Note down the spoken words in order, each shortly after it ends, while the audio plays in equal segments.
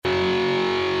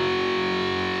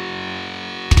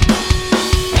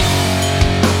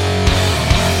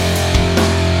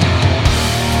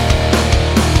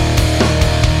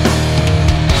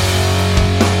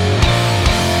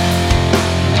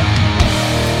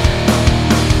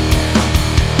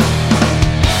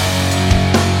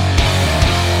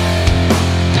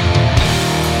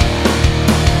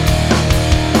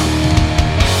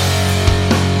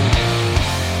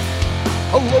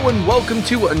and welcome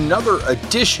to another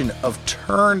edition of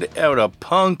Turned Out a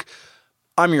Punk.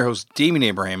 I'm your host, Damian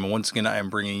Abraham, and once again, I am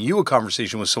bringing you a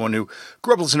conversation with someone who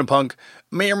grew up listening to punk,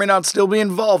 may or may not still be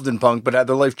involved in punk, but had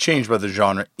their life changed by the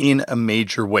genre in a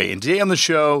major way. And today on the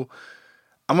show,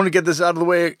 I'm going to get this out of the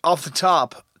way off the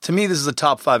top. To me, this is a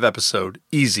top 5 episode.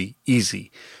 Easy.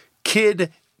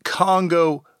 Kid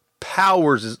Congo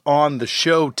Powers is on the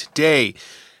show today.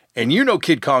 And you know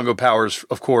Kid Congo Powers,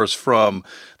 of course, from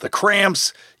the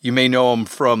Cramps. You may know him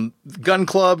from Gun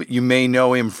Club. You may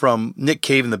know him from Nick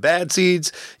Cave and the Bad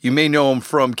Seeds. You may know him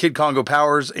from Kid Congo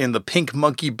Powers and the Pink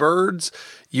Monkey Birds.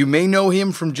 You may know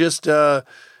him from just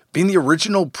being the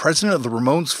original president of the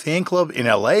Ramones fan club in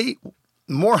LA.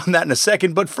 More on that in a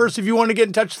second. But first, if you want to get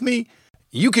in touch with me,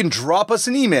 you can drop us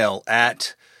an email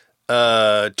at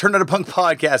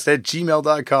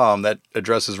turnedoutapunkpodcast@gmail.com. That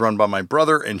address is run by my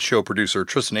brother and show producer,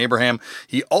 Tristan Abraham.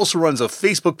 He also runs a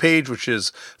Facebook page, which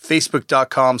is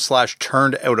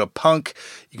facebook.com/turnedoutapunk.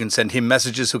 You can send him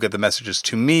messages. He'll get the messages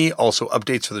to me. Also,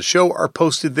 updates for the show are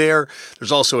posted there.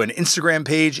 There's also an Instagram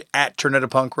page at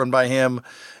turnedoutapunk run by him.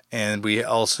 And we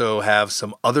also have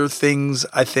some other things,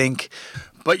 I think.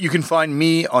 But you can find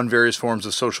me on various forms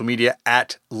of social media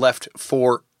at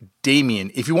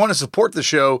Left4Damian. If you want to support the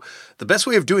show, the best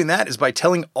way of doing that is by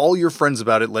telling all your friends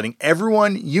about it, letting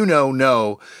everyone you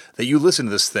know that you listen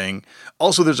to this thing.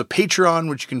 Also, there's a Patreon,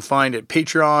 which you can find at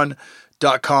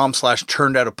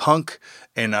patreon.com/turnedoutapunk.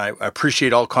 And I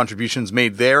appreciate all contributions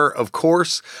made there, of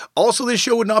course. Also, this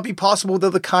show would not be possible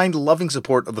without the kind, loving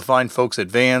support of the fine folks at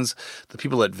Vans. The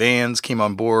people at Vans came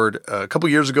on board a couple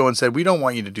years ago and said, we don't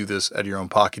want you to do this out of your own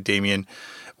pocket, Damian.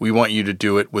 We want you to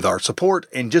do it with our support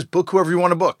and just book whoever you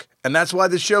want to book. And that's why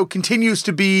the show continues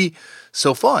to be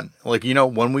so fun. Like,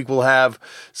 1 week we'll have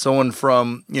someone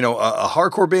from, a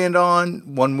hardcore band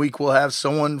on. 1 week we'll have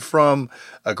someone from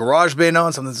a garage band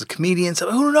on. Something's a comedian.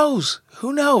 So who knows?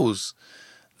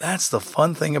 That's the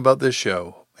fun thing about this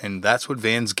show. And that's what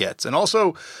Vans gets. And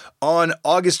also on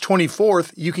August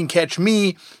 24th, you can catch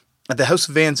me at the House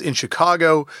of Vans in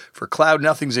Chicago for Cloud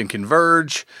Nothings and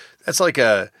Converge. That's like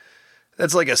a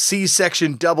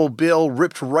C-section double bill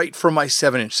ripped right from my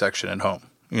 7-inch section at home.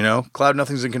 Cloud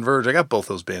Nothings and Converge. I got both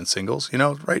those band singles,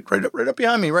 right up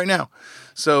behind me right now.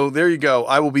 So there you go.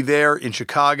 I will be there in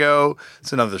Chicago.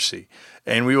 It's another C.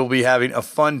 And we will be having a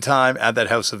fun time at that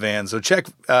House of Vans. So check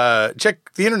the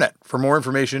internet for more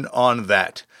information on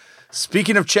that.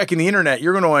 Speaking of checking the internet,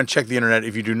 you're going to want to check the internet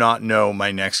if you do not know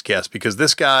my next guest, because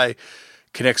this guy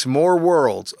connects more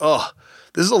worlds. Oh,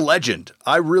 this is a legend.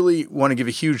 I really want to give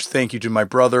a huge thank you to my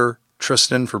brother,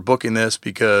 Tristan, for booking this,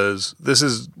 because this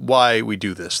is why we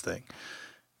do this thing.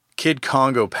 Kid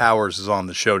Congo Powers is on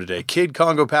the show today. Kid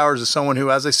Congo Powers is someone who,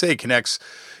 as I say, connects,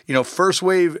 first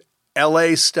wave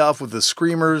LA stuff with the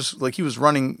screamers. Like he was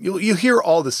running, you'll hear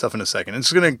all this stuff in a second.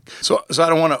 So I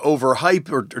don't want to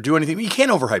overhype or do anything. You can't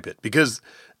overhype it because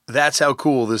that's how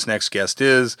cool this next guest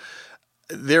is.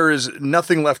 There is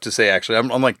nothing left to say, actually.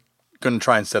 I'm like going to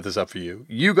try and set this up for you.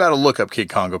 You got to look up Kid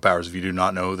Congo Powers if you do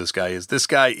not know who this guy is. This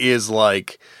guy is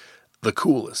like the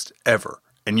coolest ever.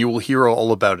 And you will hear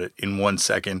all about it in 1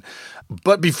 second.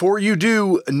 But before you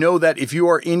do, know that if you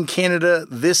are in Canada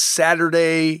this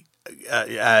Saturday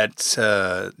at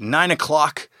 9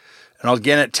 o'clock and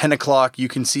again at 10 o'clock, you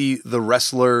can see The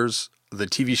Wrestlers, the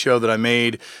TV show that I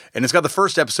made. And it's got the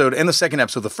first episode and the second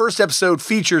episode. The first episode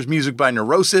features music by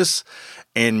Neurosis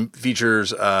and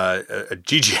features a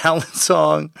Gigi Allen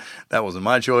song. That wasn't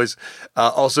my choice.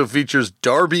 Also features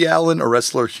Darby Allin, a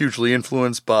wrestler hugely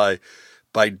influenced by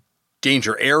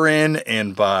Danger Aaron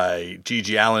and by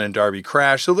Gigi Allen and Darby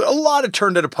Crash. So a lot of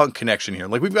Turned Out a Punk connection here.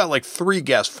 Like we've got like 4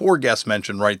 guests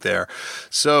mentioned right there.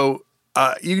 So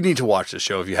you need to watch this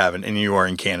show if you haven't and you are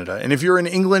in Canada. And if you're in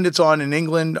England, it's on in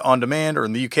England on demand, or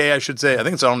in the UK, I should say. I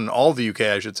think it's on in all the UK,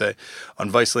 I should say, on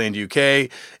Viceland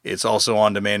UK. It's also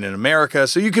on demand in America.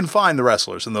 So you can find The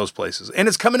Wrestlers in those places. And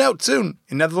it's coming out soon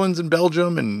in Netherlands and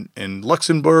Belgium and in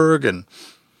Luxembourg and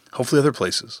hopefully other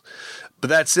places.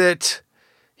 But that's it.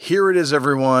 Here it is,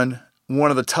 everyone. One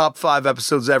of the top 5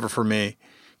 episodes ever for me.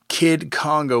 Kid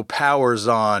Congo Powers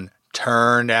on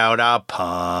Turned Out a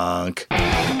Punk.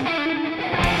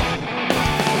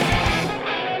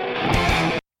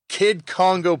 Kid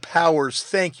Congo Powers,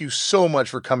 thank you so much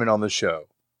for coming on the show.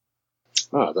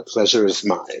 Oh, the pleasure is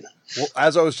mine. Well,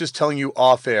 as I was just telling you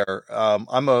off air,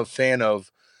 I'm a fan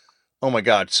of, oh my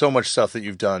God, so much stuff that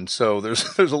you've done. So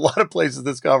there's a lot of places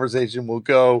this conversation will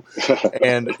go.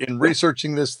 And in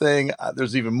researching this thing,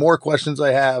 there's even more questions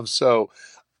I have. So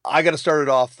I got to start it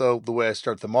off, though, the way I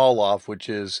start them all off, which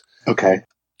is, okay,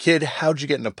 Kid, how'd you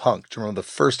get into punk? Do you remember the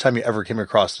first time you ever came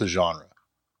across the genre?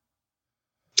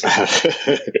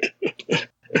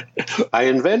 I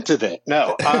invented it.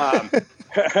 No.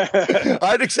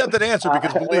 I'd accept that answer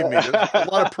because believe me, there's a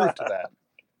lot of proof to that.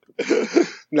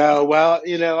 No, well,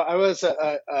 I was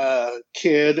a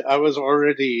kid. I was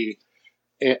already,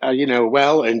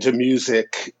 well into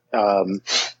music. I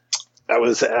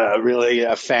was really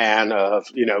a fan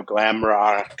of, glam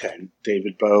rock and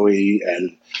David Bowie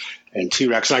and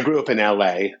T-Rex. And I grew up in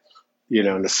L.A.,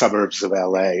 in the suburbs of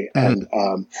L.A.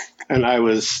 Mm-hmm. And I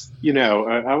was,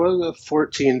 I was a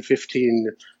 14,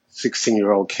 15,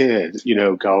 16-year-old kid,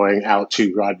 going out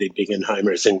to Rodney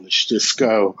Bingenheimer's English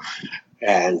Disco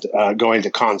and going to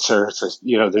concerts,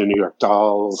 the New York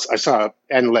Dolls. I saw an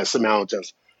endless amount of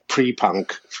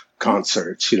pre-punk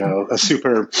concerts, a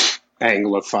super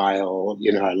Anglophile,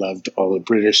 I loved all the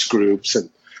British groups and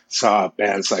saw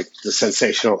bands like the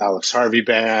sensational Alex Harvey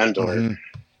Band or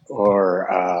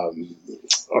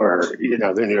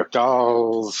the New York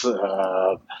Dolls,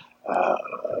 and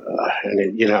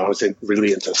I was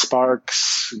really into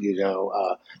Sparks,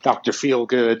 Dr.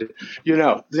 Feelgood,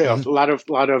 a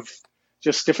lot of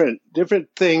just different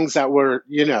things that were,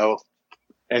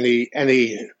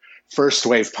 any first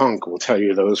wave punk will tell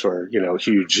you those were,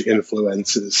 huge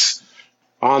influences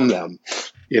on them,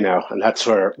 and that's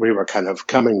where we were kind of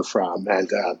coming from.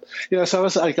 And, so I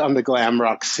was like on the glam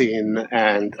rock scene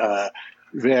and,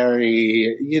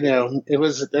 very, it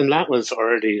was, and that was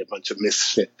already a bunch of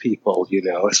misfit people,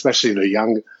 especially the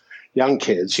young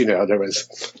kids, there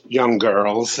was young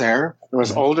girls there. There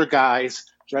was older guys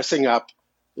dressing up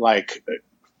like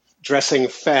dressing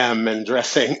femme and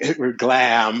dressing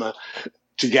glam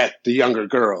to get the younger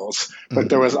girls. But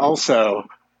there was also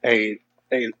a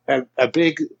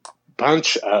big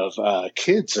bunch of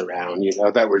kids around,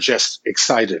 that were just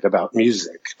excited about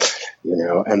music,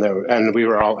 and we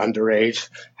were all underage.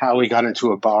 How we got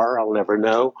into a bar, I'll never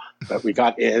know, but we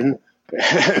got in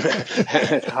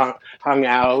and hung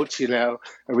out, and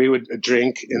we would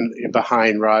drink in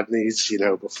behind Rodney's,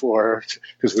 before,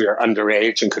 because we were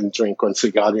underage and couldn't drink once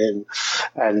we got in.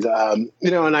 And, and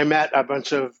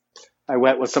I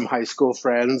went with some high school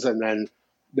friends, and then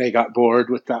they got bored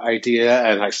with the idea,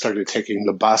 and I started taking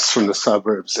the bus from the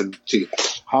suburbs to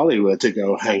Hollywood to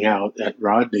go hang out at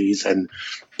Rodney's. And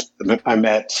I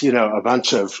met, a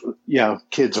bunch of,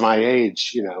 kids my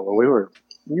age, when we were,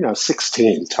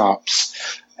 16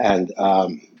 tops. And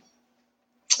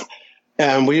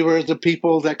we were the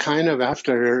people that kind of,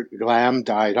 after glam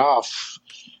died off,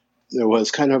 there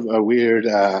was kind of a weird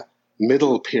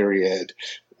middle period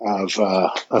of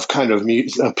kind of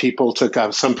music. People took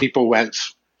up, some people went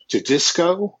to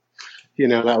disco,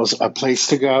 that was a place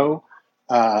to go.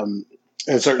 And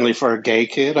certainly for a gay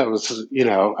kid, I was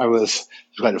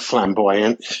quite a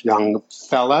flamboyant young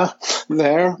fella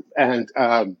there. And,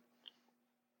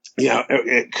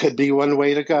 it could be one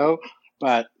way to go,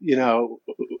 but,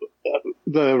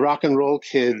 the rock and roll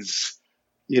kids,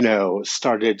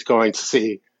 started going to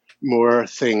see more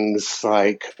things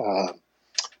like,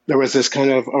 there was this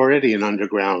kind of already an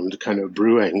underground kind of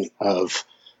brewing of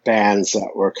bands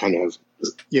that were kind of,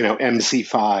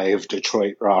 MC5,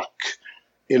 Detroit rock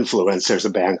influence. There's a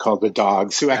band called The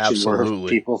Dogs who actually were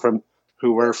people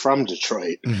who were from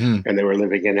Detroit, and they were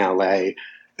living in LA,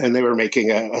 and they were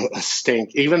making a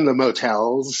stink. Even the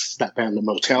Motels, that band, the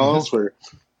Motels, were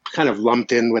kind of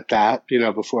lumped in with that,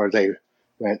 before they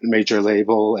went major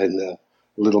label and a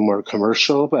little more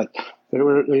commercial. But they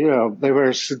were, going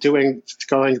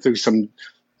through some,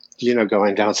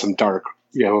 going down some dark,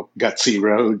 gutsy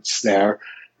roads there,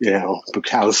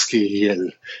 Bukowski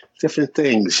and different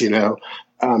things,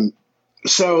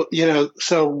 So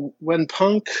when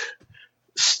punk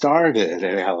started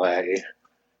in LA,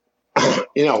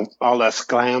 all us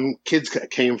glam kids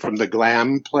came from the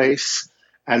glam place.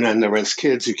 And then there was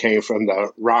kids who came from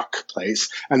the rock place.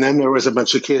 And then there was a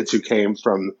bunch of kids who came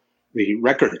from the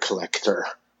record collector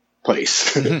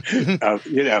place,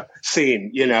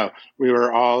 scene. We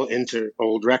were all into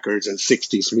old records and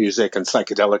 60s music and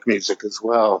psychedelic music as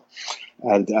well.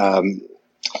 And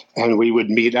we would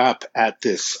meet up at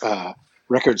this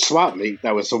record swap meet.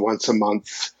 That was a once a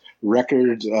month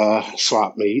record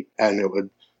swap meet. And it would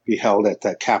be held at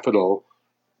the Capitol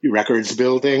Records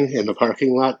building in the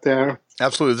parking lot there.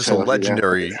 Absolutely. This is a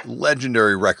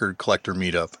legendary record collector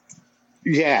meetup.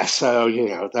 Yeah.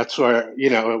 So, that's where,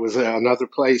 it was another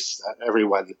place that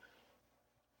everyone,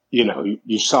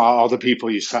 you saw all the people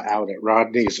you saw out at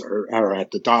Rodney's or at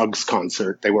the Dogs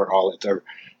concert. They were all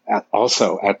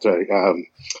also at the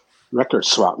record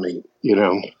swap meet,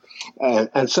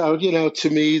 And so, to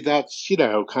me, that's,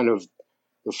 kind of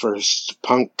the first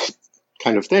punk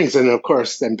kind of things. And of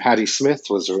course, then Patti Smith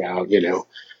was around,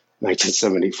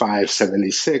 1975,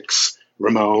 76,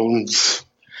 Ramones,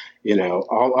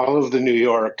 all of the New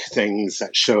York things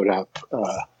that showed up,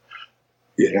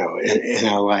 in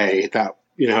LA that,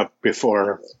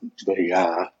 before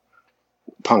the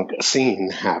punk scene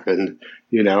happened.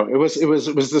 It was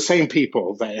the same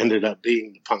people that ended up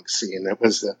being the punk scene. It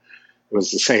was the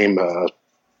same,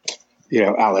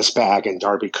 Alice Bag and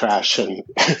Darby Crash and,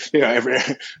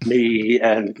 me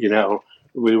and,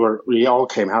 we all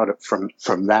came out from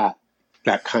that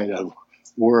kind of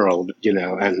world,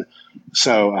 and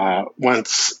so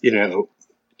once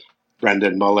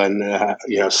Brendan Mullen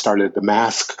started the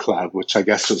Mask Club, which I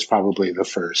guess was probably the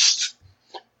first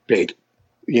big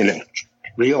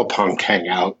real punk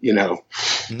hangout.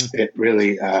 It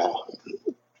really that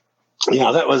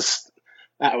was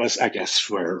I guess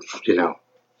where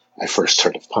I first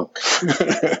heard of punk.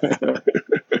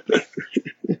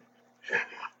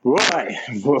 boy,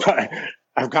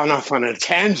 I've gone off on a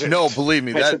tangent. No, believe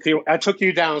me, I took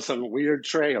you down some weird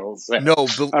trails. No,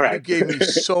 all right. You gave me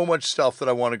so much stuff that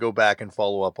I want to go back and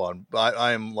follow up on.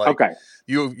 I am like, okay.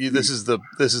 You, this is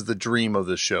the dream of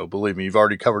this show. Believe me, you've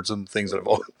already covered some things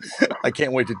that I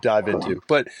can't wait to dive into.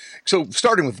 But so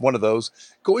starting with one of those,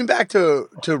 going back to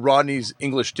Rodney's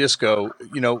English disco,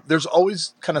 there's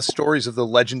always kind of stories of the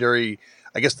legendary.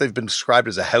 I guess they've been described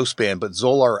as a house band, but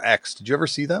Zolar X. Did you ever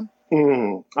see them?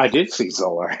 I did see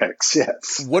Zolar X.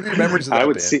 Yes. What are your memories of that? I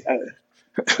would band? see.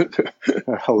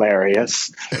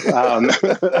 Hilarious.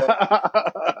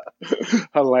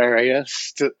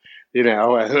 Hilarious.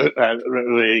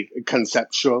 Really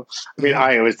conceptual. I mean,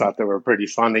 I always thought they were pretty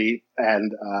funny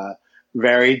and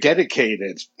very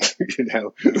dedicated.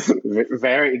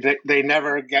 They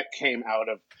never came out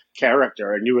of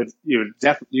character, and you would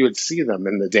see them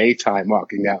in the daytime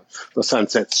walking down the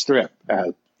Sunset Strip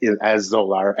as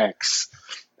Zolar X,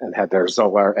 and had their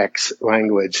Zolar X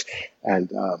language,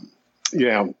 and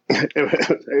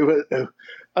it was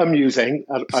amusing.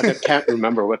 I can't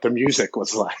remember what the music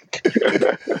was like,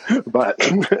 but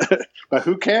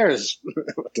who cares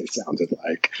what they sounded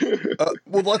like?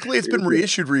 Well, luckily it's been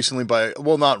reissued recently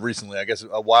not recently, I guess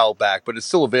a while back, but it's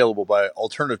still available by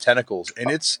Alternative Tentacles,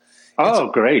 and it's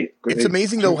great. It's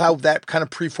amazing though how that kind of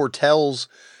pre-foretells,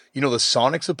 the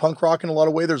sonics of punk rock in a lot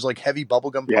of ways. There's like heavy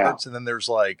bubblegum parts, and then there's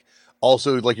like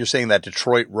also, like you're saying, that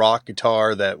Detroit rock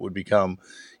guitar that would become,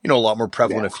 a lot more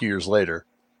prevalent a few years later.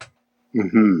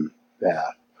 Mm-hmm.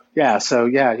 Yeah. So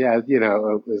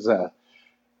it was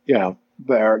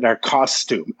their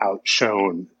costume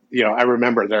outshone. I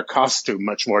remember their costume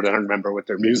much more than I remember what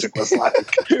their music was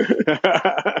like.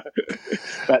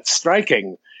 That's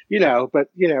striking, But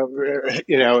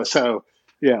so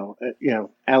LA,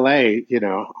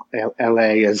 LA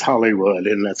is Hollywood,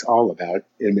 and that's all about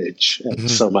image,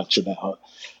 and so much about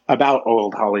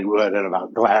old Hollywood and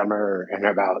about glamour and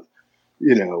about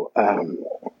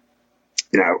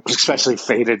especially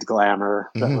faded glamour.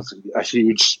 That was a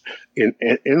huge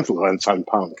influence on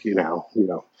punk.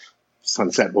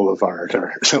 Sunset Boulevard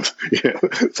or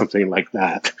something like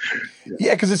that.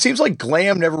 Yeah, because it seems like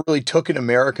glam never really took in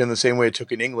America in the same way it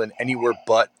took in England anywhere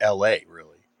but L.A., really.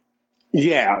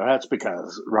 Yeah, that's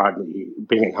because Rodney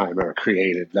Bingenheimer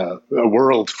created a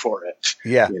world for it.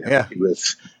 Yeah,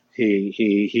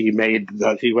 He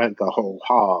went the whole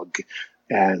hog,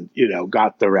 and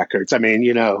got the records. I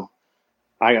mean,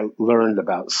 I learned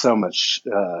about so much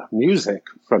music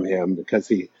from him because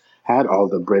he had all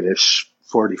the British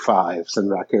 45s and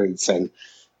records, and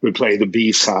would play the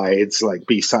B-sides, like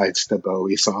B-sides to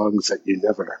Bowie songs that you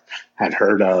never had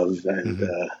heard of, and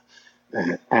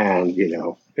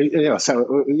so it was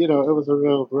a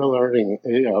real learning.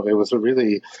 It was a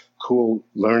really cool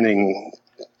learning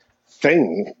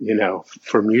thing,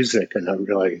 for music, and I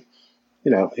really,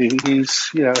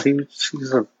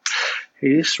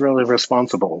 he's really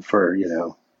responsible for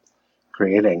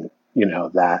creating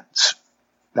that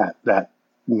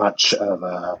much of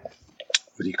a,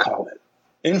 what do you call it,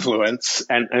 influence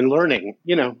and learning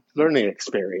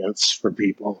experience for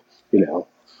people,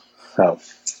 so.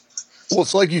 Well,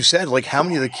 it's like you said, like how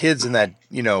many of the kids in that,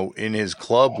 in his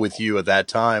club with you at that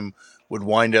time would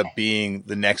wind up being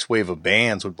the next wave of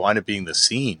bands, would wind up being the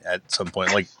scene at some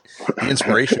point. Like the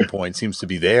inspiration point seems to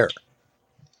be there.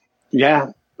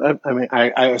 Yeah. I mean,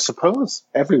 I suppose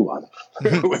everyone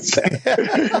would say,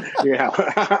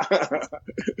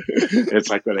 it's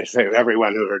like when they say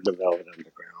everyone who heard the Velvet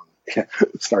Underground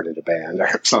started a band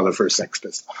or saw the first Sex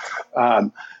Pistols.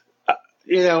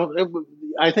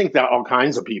 I think that all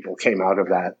kinds of people came out of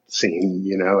that scene.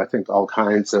 I think all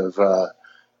kinds of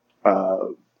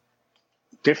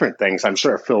different things. I'm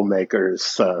sure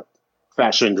filmmakers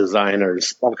fashion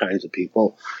designers, all kinds of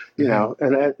people, you know,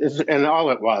 and all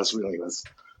it was really was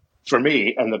for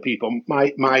me and the people,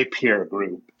 my peer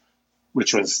group,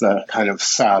 which was the kind of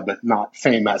not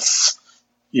famous,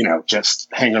 you know, just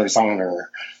hangers on or,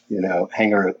 you know,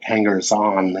 hangers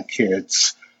on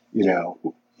kids, we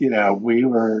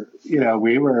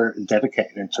were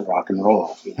dedicated to rock and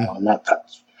roll, you know, and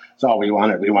that's all we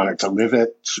wanted. We wanted to live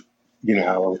it, you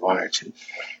know, we wanted to,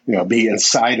 you know, be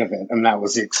inside of it. And that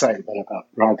was the excitement about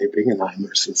Rodney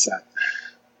Bingenheimer's is that,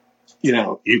 you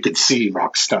know, you could see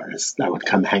rock stars that would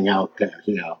come hang out there,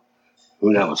 you know.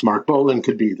 Who knows? Mark Bolan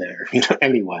could be there, you know,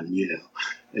 anyone, you know.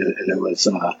 And it was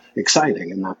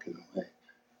exciting in that kind of way,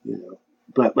 you know.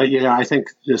 But you know, I think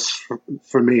just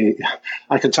for me,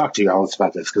 I can talk to you all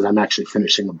about this because I'm actually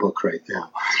finishing a book right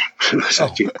now. So I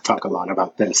talk a lot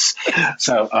about this.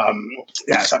 So,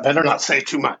 so I better not say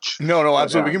too much. No,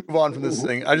 absolutely. We can move on from this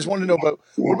thing. I just wanted to know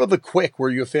what about the Quick? Were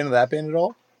you a fan of that band at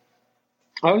all?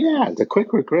 Oh yeah, the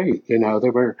Quick were great. You know,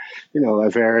 they were, you know, a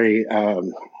very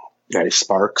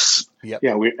Sparks. Yep.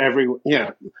 Yeah,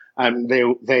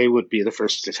 they would be the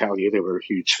first to tell you they were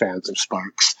huge fans of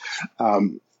Sparks.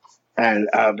 And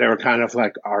they were kind of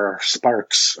like our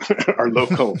Sparks, our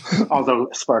local, although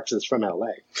Sparks is from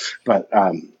LA, but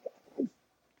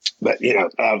you know,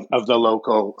 of the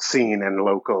local scene and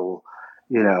local,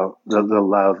 you know, the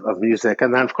love of music.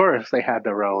 And then of course they had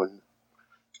their own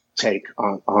take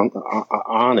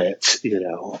on it, you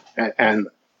know, and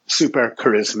super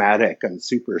charismatic and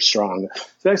super strong.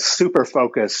 They're super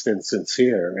focused and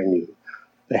sincere, and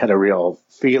they had a real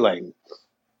feeling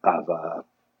of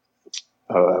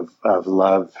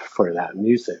love for that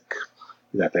music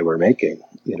that they were making,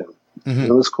 you know. Mm-hmm.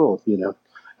 It was cool, you know,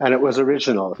 and it was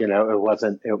original, you know. It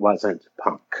wasn't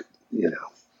punk, you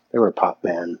know. They were a pop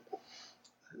band,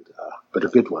 but a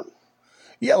good one.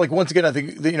 Yeah, like once again, I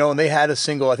think, you know, and they had a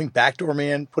single. I think Backdoor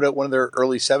Man put out one of their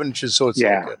early 7-inches, so it's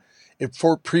like it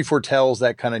foretells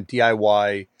that kind of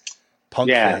DIY punk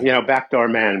thing. You know, Backdoor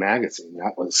Man Magazine,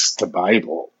 that was the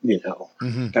Bible, you know.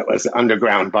 Mm-hmm. That was the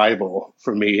underground Bible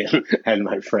for me and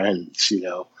my friends, you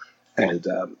know. And,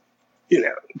 you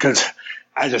know, because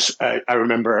I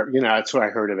remember, you know, that's where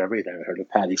I heard of everything. I heard of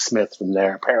Patti Smith from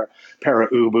there, Para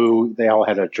Ubu. They all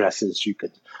had addresses you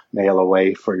could mail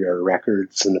away for your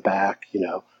records in the back, you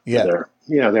know. Yeah.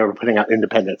 They were putting out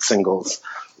independent singles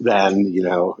then, you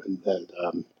know, and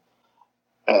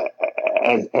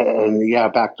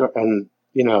Backdoor, and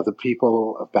you know, the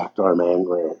people of Backdoor Man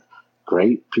were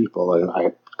great people, and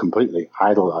I completely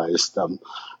idolized them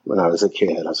when I was a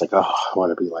kid. I was like, oh, I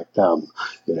want to be like them.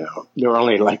 You know, they were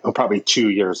only like probably 2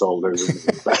 years older than me.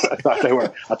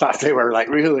 I thought they were like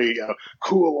really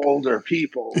cool older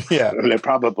people. Yeah, and they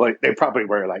probably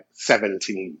were like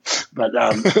 17, but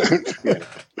yeah.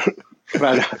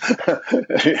 But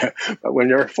when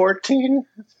you're 14,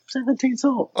 17's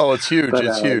old. Oh, it's huge.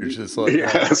 It's huge. It's like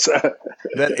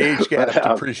that age gap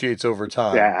depreciates over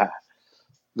time. Yeah.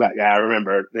 But yeah, I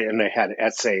remember they had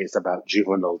essays about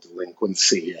juvenile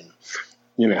delinquency and,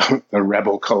 you know, the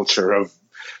rebel culture of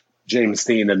James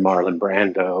Dean and Marlon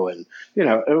Brando. And, you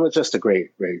know, it was just a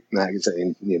great, great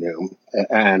magazine, you know,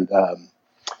 and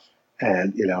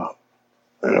you know,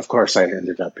 and of course I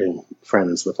ended up being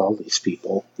friends with all these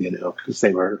people, you know, because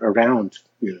they were around,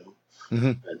 you know,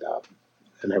 mm-hmm.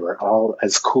 And they were all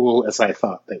as cool as I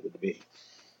thought they would be.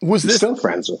 I'm still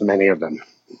friends with many of them.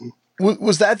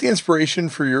 Was that the inspiration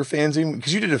for your fanzine?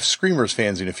 Because you did a Screamers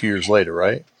fanzine a few years later,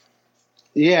 right?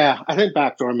 Yeah, I think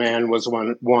Backdoor Man was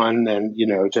one, and you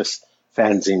know, just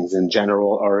fanzines in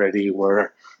general already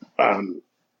were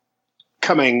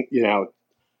coming. You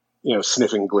know,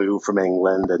 sniffing glue from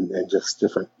England and just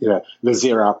different. You know, the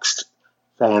Xerox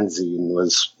fanzine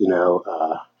was, you know,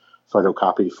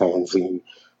 photocopy fanzine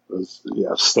was, you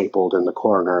know, stapled in the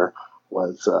corner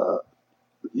was.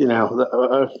 You know,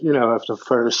 of the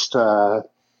first, you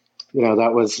know,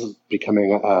 that was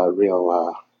becoming a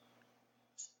real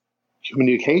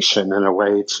communication and a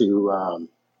way to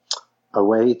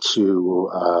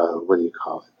what do you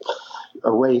call it?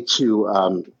 A way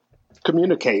to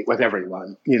communicate with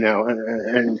everyone, you know,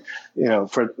 and you know,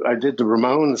 I did the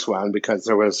Ramones one because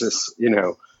there was this, you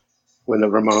know, when the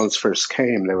Ramones first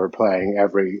came, they were playing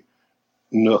every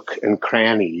nook and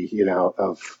cranny, you know,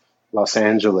 of Los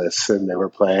Angeles, and they were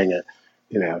playing it,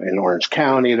 you know, in Orange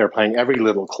County. They're playing every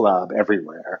little club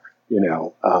everywhere, you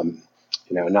know,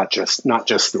 not just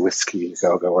the Whiskey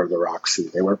Go-Go or the Roxy.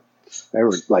 They were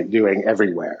like doing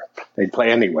everywhere. They'd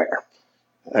play anywhere,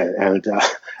 and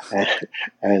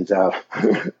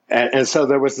so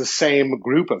there was the same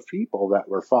group of people that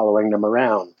were following them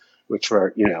around, which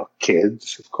were, you know,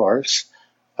 kids, of course,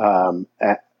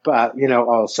 but,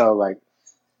 also like,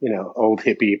 old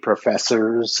hippie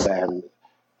professors and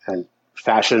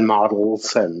fashion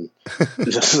models and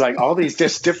just like all these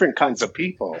just different kinds of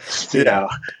people,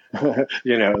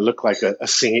 it looked like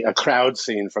a crowd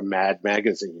scene from Mad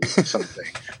Magazine or something,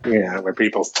 where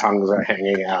people's tongues are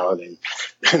hanging out and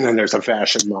then there's a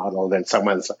fashion model, then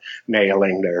someone's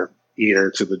nailing their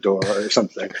ear to the door or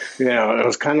something. It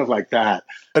was kind of like that.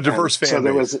 A diverse fan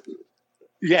base.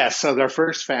 So their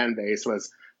first fan base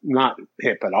was not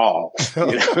hip at all.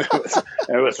 It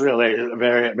was really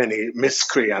very many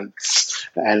miscreants,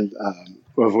 and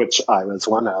of which I was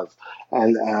one of,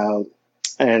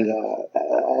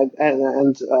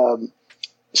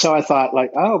 so I thought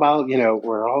like, oh well,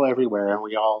 we're all everywhere, and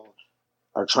we all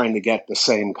are trying to get the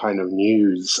same kind of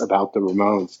news about the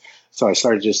Ramones. So I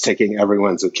started just taking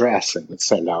everyone's address and would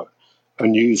send out a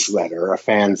newsletter, a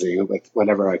fanzine with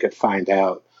whatever I could find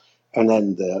out. And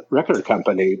then the record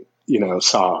company,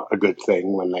 saw a good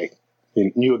thing when they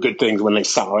knew a good thing when they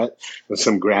saw it, with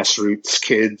some grassroots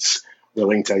kids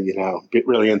willing to, get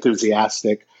really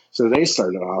enthusiastic. So they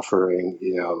started offering,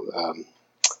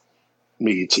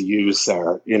 me to use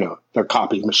their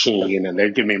copy machine, and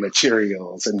they'd give me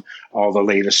materials and all the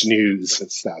latest news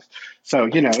and stuff. So,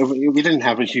 we didn't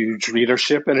have a huge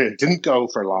readership, and it didn't go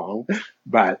for long,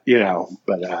 but it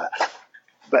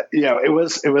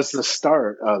was the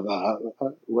start of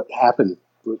what happened,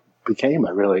 what became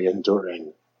a really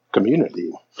enduring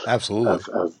community. Absolutely.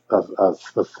 Of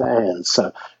fans.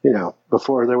 So,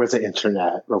 before there was the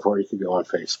internet, before you could go on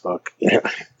Facebook,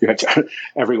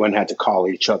 everyone had to call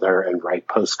each other and write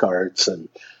postcards and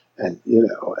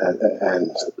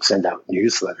send out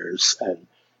newsletters. And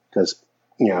because,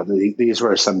 these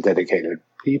were some dedicated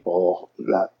people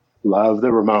that loved the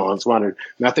Ramones, wanted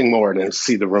nothing more than to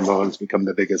see the Ramones become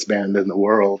the biggest band in the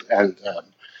world. We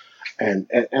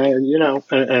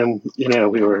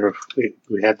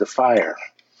had the fire.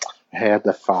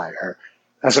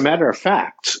 As a matter of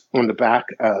fact, on the back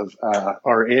of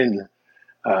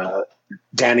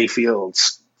Danny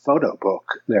Field's photo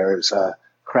book, there's a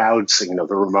crowd scene of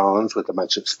the Ramones with a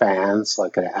bunch of fans,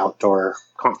 like an outdoor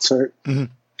concert. Mm-hmm.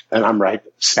 And I'm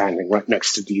standing right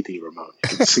next to Dee Dee Ramone.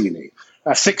 You can see me.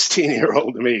 A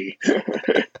 16-year-old me.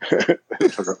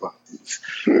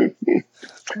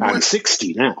 I'm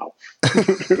 60 now.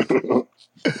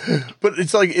 But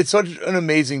it's such an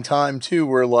amazing time too,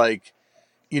 where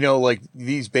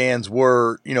these bands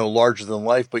were, larger than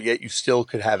life, but yet you still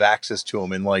could have access to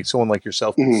them. And like someone like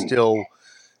yourself can still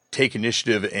take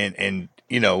initiative and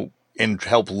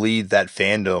help lead that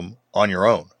fandom on your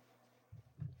own.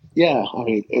 Yeah. I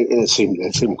mean, it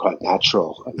seemed quite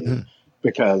natural. I mean,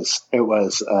 because it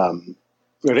was, the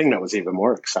thing that was even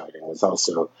more exciting was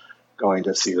also going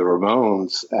to see the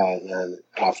Ramones, and then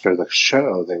after the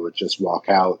show, they would just walk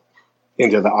out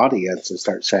into the audience and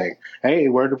start saying, "Hey,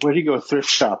 where do you go thrift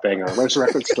shopping, or where's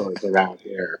record stores around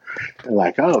here?" And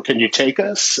like, "Oh, can you take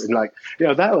us?" And like,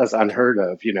 that was unheard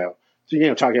of.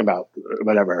 Talking about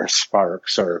whatever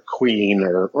Sparks or Queen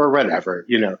or whatever.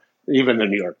 Even the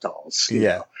New York Dolls.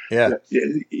 Yeah.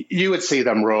 You would see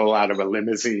them roll out of a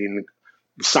limousine,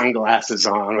 sunglasses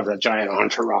on, with a giant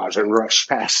entourage, and rush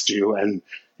past you, and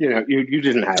you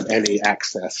didn't have any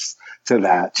access to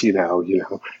that.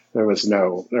 There was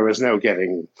no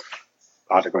getting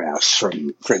autographs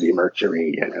from Freddie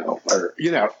Mercury, they were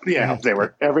the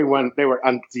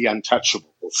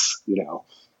untouchables,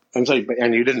 and so,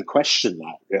 and you didn't question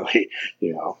that really,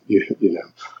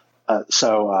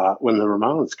 So when the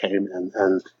Ramones came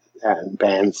and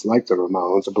bands like the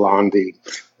Ramones, Blondie,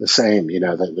 the same, they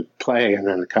would play and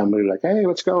then come and be like, "Hey,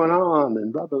 what's going on?"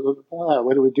 And blah, blah, blah, blah.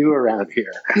 "What do we do around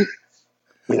here?"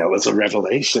 It was a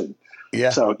revelation.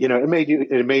 Yeah. So, it made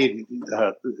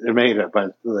a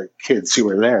bunch of the kids who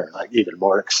were there even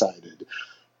more excited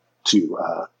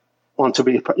to want to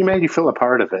be. It made you feel a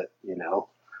part of it.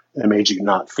 It made you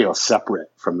not feel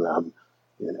separate from them.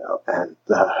 And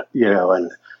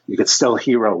you could still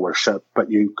hero worship, but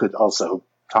you could also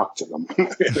talk to them,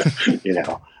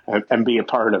 and be a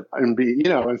part of, and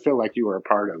feel like you were a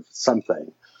part of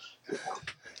something.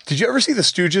 Did you ever see the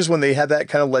Stooges when they had that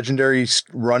kind of legendary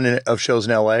run of shows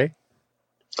in LA?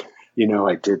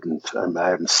 I didn't.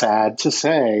 I'm sad to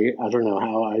say. I don't know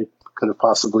how I could have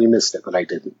possibly missed it, but I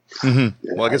didn't.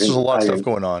 Mm-hmm. Well, I guess there's a lot of stuff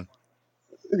going on.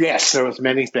 Yes, there was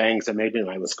many things, and maybe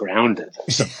I was grounded.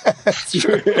 So. That's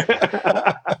true.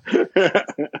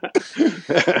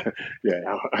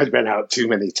 I'd been out too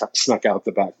many times, snuck out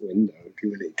the back window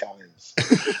too many times.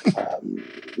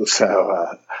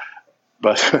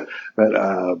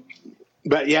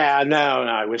 But yeah, no,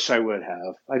 I wish I would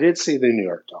have. I did see the New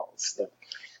York Dolls,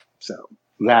 so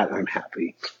that I'm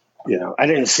happy. I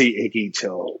didn't see Iggy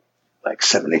till like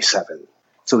 77.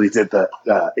 So he did the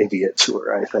Idiot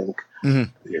tour, I think.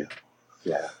 Mm-hmm. Yeah.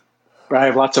 Yeah. But I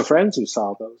have lots of friends who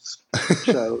saw those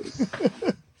shows.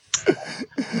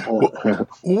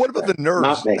 What about the Nerves?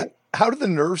 Not me. How did the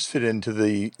Nerves fit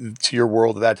to your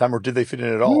world at that time, or did they fit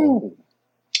in at all?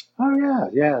 Oh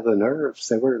yeah, the Nerves.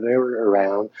 They were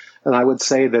around, and I would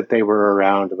say that they were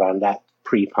around that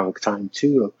pre-punk time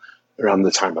too, around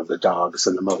the time of the Dogs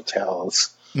and the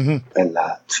Motels, and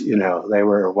that. They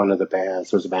were one of the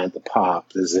bands. There was a band, the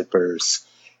Pop, the Zippers,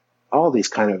 all these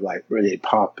kind of like really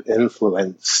pop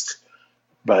influenced,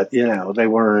 but they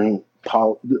weren't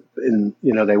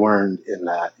they weren't in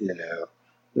that.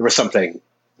 There was something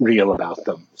real about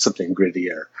them, something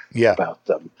grittier about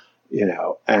them.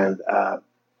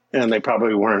 And they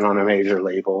probably weren't on a major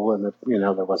label, and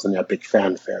there wasn't a big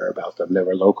fanfare about them. They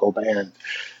were a local band,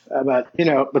 but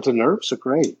the Nerves are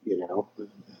great.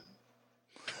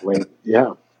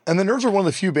 Yeah. And the Nerves are one of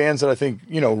the few bands that I think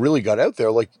really got out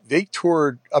there. Like they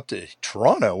toured up to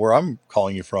Toronto, where I'm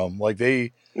calling you from. Like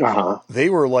they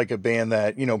were like a band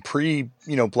that pre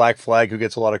Black Flag, who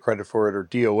gets a lot of credit for it, or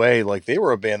DOA. Like they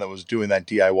were a band that was doing that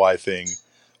DIY thing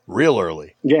real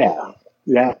early. Yeah.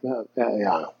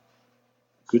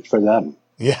 Good for them.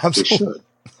 Yeah, absolutely.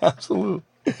 Absolutely.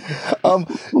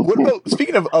 What about,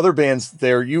 speaking of other bands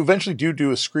there, you eventually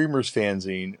do a Screamers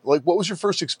fanzine. Like, what was your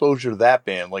first exposure to that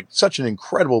band? Like, such an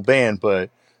incredible band,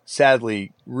 but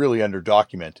sadly, really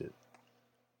underdocumented.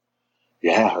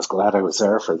 Yeah, I was glad I was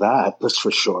there for that. That's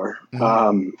for sure.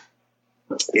 Mm-hmm.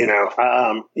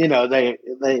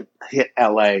 They hit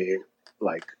LA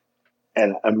like,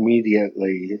 and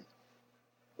immediately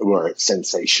were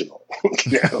sensational.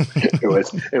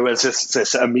 It was just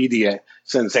this immediate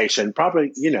sensation.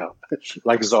 Probably,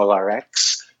 like Zolar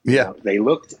X. They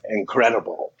looked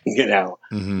incredible.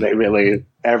 They really.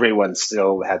 Everyone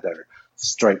still had their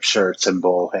striped shirts and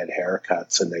bullhead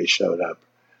haircuts, and they showed up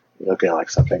looking like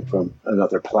something from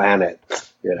another planet.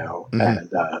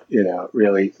 And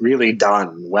really, really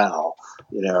done well.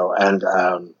 And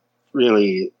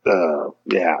really,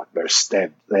 they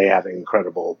have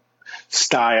incredible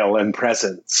style and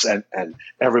presence, and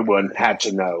everyone had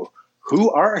to know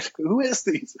who are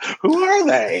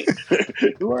they?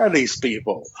 Who are these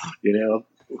people?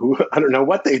 I don't know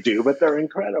what they do, but they're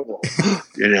incredible.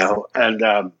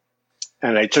 And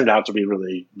they turned out to be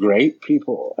really great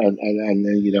people. And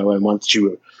once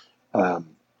you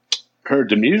heard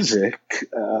the music,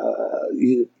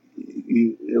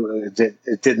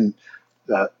 it didn't.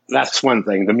 That's one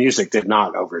thing. The music did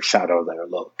not overshadow their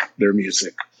look. Their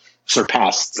music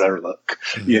surpassed their look,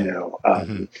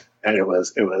 and it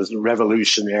was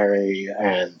revolutionary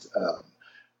and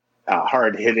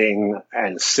hard hitting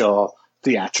and still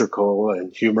theatrical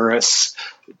and humorous,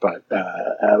 but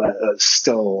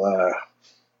still,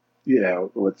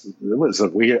 it was a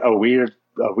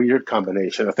weird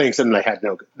combination of things. And they had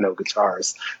no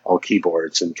guitars, all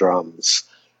keyboards and drums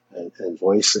and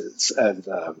voices,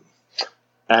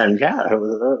 and yeah,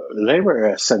 they were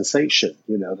a sensation.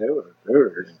 They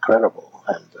were incredible,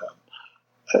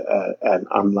 and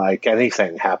unlike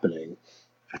anything happening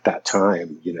at that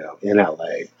time, in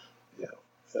LA,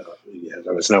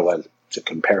 there was no one to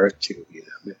compare it to.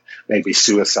 Maybe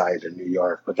Suicide in New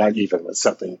York, but that even was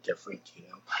something different.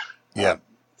 Yeah.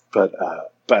 And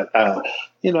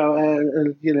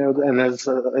as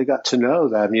I got to know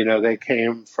them, they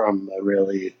came from a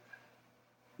really.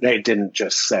 They didn't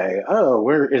just say, "Oh,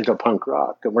 we're into punk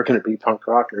rock and we're going to be punk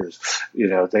rockers."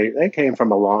 They came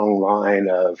from a long line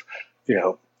of,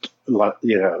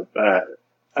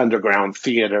 underground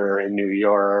theater in New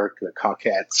York, the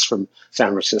Cockettes from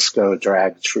San Francisco,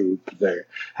 drag troupe. They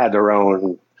had their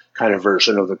own kind of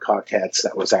version of the Cockettes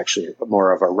that was actually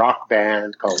more of a rock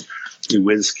band called the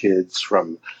Whiz Kids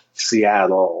from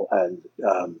Seattle, and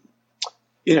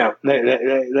they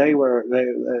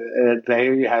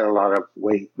had a lot of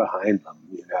weight behind them,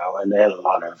 and they had a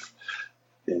lot of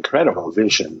incredible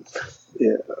vision,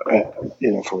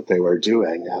 for what they were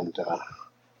doing, and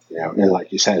and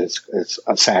like you said, it's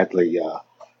sadly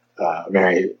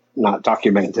very not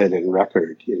documented in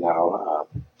record,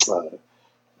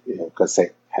 because they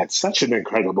had such an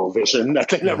incredible vision that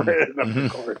they never ended up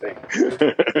recording.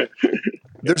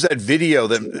 There's that video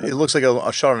that it looks like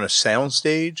a shot on a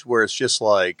soundstage where it's just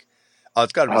like,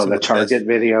 it's got to be the Target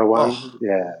video one.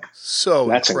 Yeah,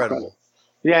 that's incredible.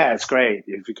 Yeah, it's great.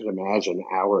 If you could imagine an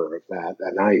hour of that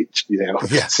a night,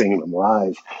 seeing them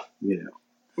live, and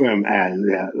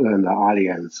the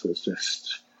audience was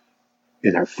just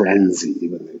in a frenzy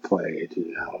when they played.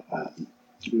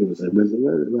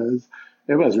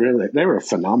 It was really, they were a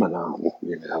phenomenon,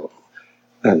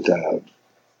 and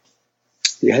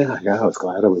Yeah, I was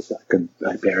glad I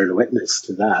bear witness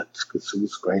to that because it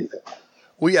was great.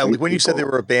 Well, yeah, Great like when you said they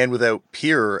people. were a band without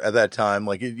peer at that time,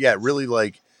 like, really,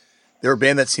 like, they're a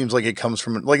band that seems like it comes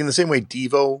from, like, in the same way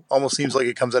Devo almost seems like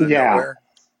it comes out of Yeah, nowhere.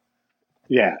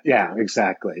 yeah,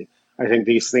 exactly. I think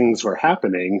these things were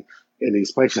happening in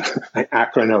these places like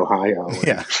Akron, Ohio, and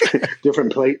Yeah.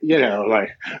 different place.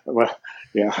 Well,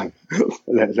 yeah,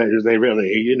 they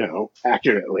really,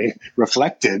 accurately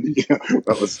reflected,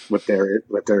 what their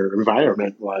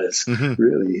environment was. Hmm.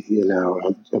 Really,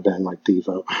 a band like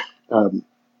Devo,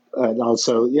 and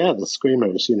also, yeah, the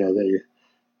Screamers.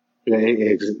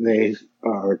 They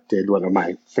did one of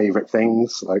my favorite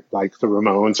things, like the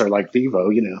Ramones or like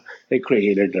Devo. They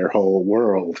created their whole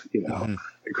world. Hmm.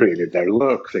 They created their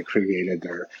look, they created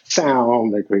their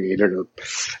sound, they created a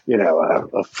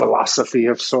philosophy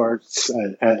of sorts,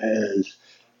 and it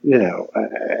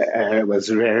was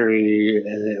a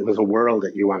world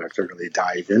that you wanted to really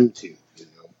dive into.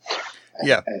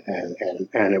 Yeah.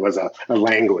 And it was a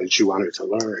language you wanted to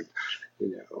learn,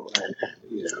 and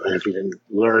if you didn't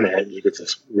learn it, you could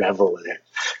just revel in it.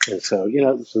 And so,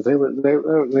 so they were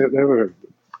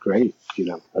great,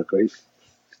 a great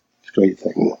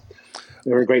thing.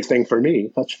 They were a great thing for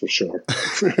me, that's for sure,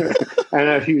 and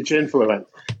a huge influence.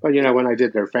 But when I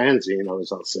did their fanzine, I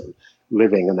was also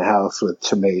living in the house with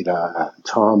Tomato,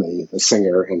 Tommy, the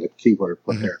singer and the keyboard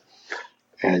player.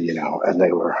 And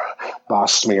they were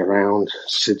bossed me around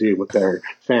to do with their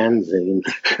fanzine.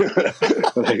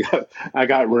 But I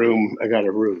got a room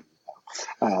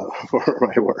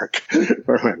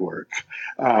for my work.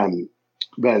 Um,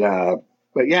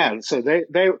 but yeah, so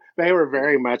they were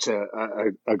very much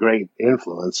a great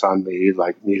influence on me,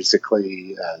 like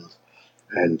musically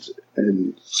and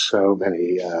in so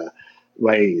many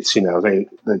ways. They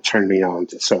turned me on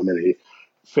to so many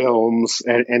films,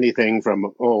 and anything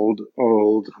from old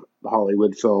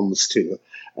Hollywood films to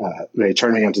they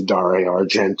turned me on to Dario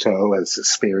Argento and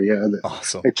Suspiria.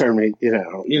 Awesome. They turned me,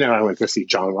 I went to see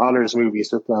John Waters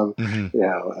movies with them. Hmm.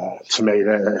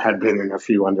 Tomato had been in a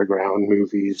few underground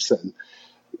movies, and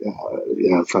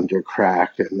Thunder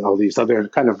Crack and all these other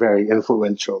kind of very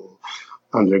influential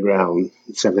underground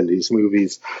 70s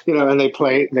movies, and they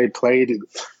played,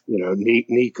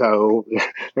 Nico,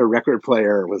 their record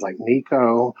player was like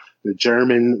Nico, the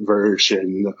German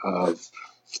version of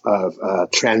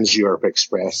Trans Europe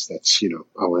Express. That's,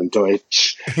 all in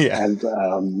Deutsch. Yeah. And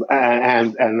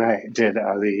I did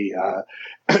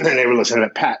and then they were listening to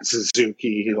Pat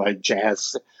Suzuki, like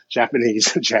Japanese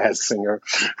jazz singer.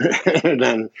 And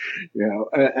then,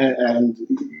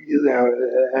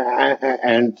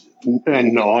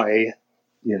 and Noi,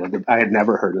 I had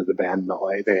never heard of the band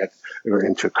Noi. They were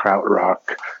into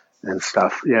krautrock and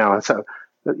stuff, and so,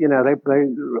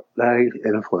 they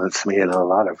influenced me in a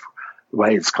lot of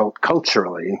ways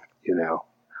culturally, and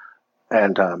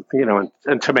and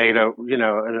Tomato,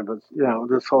 and it was,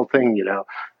 this whole thing,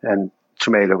 and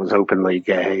Tomato was openly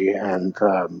gay, and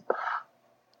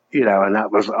and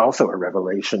that was also a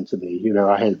revelation to me.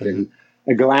 I had been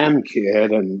a glam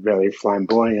kid and very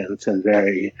flamboyant and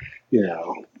very,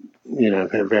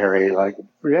 very like,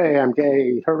 yay, I'm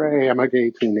gay, hooray, I'm a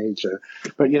gay teenager.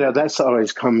 But that's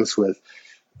always comes with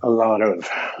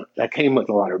that came with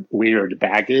a lot of weird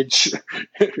baggage,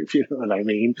 if you know what I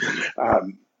mean.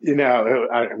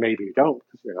 Maybe you don't,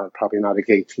 because you're probably not a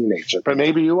gay teenager, but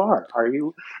maybe you are. Are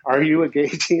you a gay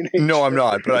teenager? No, I'm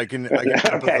not, but I can Okay.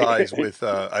 empathize with,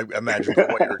 I imagine from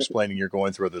what you're explaining, you're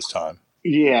going through at this time.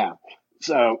 Yeah.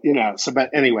 So, but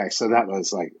anyway, so that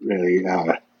was like really,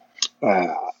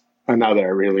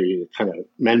 another really kind of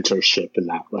mentorship in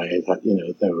that way, that,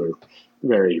 they were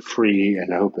very free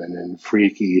and open and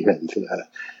freaky and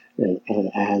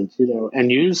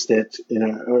used it in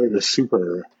a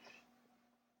super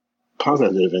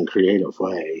positive and creative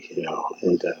way,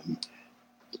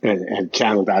 and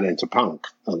channeled that into punk,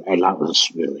 and that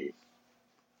was really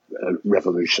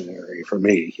revolutionary for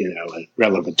me, and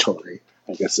revelatory,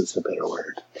 I guess is a better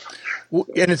word. Well,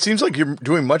 and it seems like you're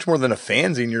doing much more than a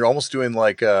fanzine. You're almost doing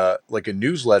like a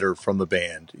newsletter from the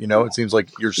band. It seems like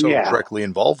you're so directly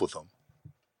involved with them.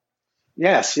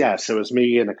 Yes. It was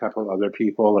me and a couple of other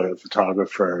people, a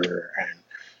photographer, and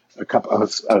a couple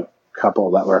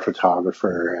that were a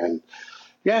photographer, and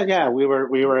we were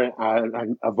we were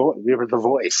the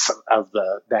voice of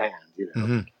the band,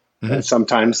 Mm-hmm. Mm-hmm. And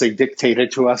sometimes they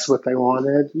dictated to us what they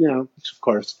wanted, which of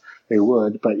course they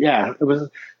would, but it was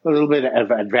a little bit of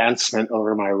advancement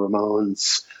over my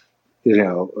Ramones,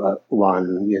 one,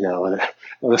 and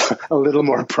a little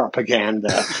more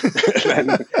propaganda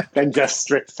than just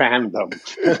strict fandom.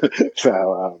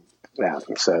 So, Yeah.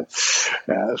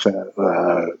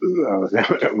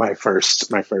 My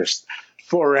first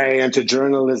foray into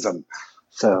journalism.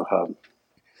 So,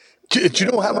 Do you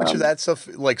know how much of that stuff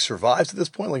like survives at this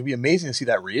point? Like, it'd be amazing to see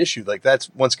that reissued. Like, that's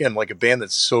once again like a band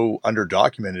that's so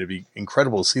underdocumented. It'd be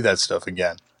incredible to see that stuff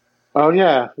again. oh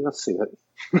yeah, let's see it.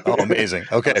 Oh, amazing.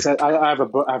 Okay. So I have a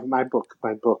book. My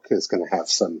book is going to have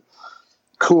some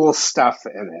cool stuff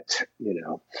in it.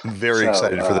 I'm very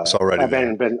excited for this already. I've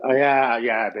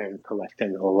been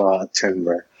collecting a lot, and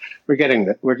we're getting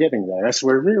there. So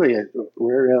we're really in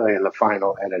the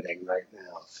final editing right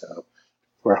now. So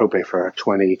we're hoping for a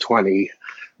 2020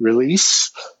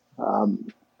 release. But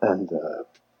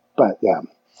yeah,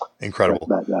 incredible.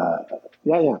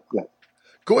 Yeah.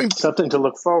 Something to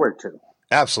look forward to.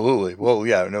 Absolutely. Well,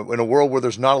 yeah, in a world where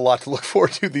there's not a lot to look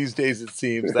forward to these days, it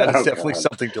seems that is definitely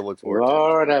something to look forward to.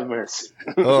 Lord have mercy.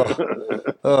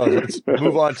 Let's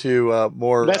move on to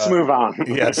more. Let's move on.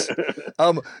 Yes.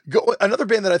 Another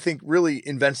band that I think really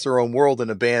invents their own world, and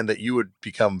a band that you would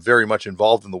become very much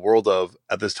involved in the world of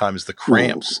at this time, is the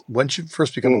Cramps. When did you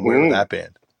first become aware of that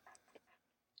band?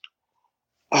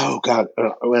 Oh God!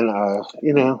 When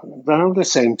around the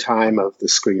same time of the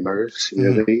Screamers,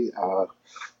 really.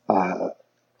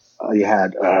 You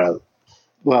had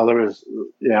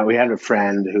we had a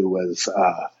friend who was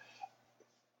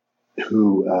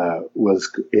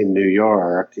in New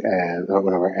York, and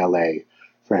one of our LA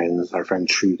friends, our friend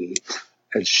Trudy,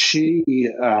 and she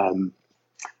wrote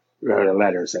a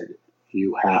letter saying,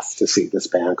 "You have to see this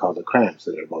band called the Cramps.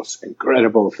 They're the most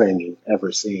incredible thing you've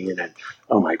ever seen, and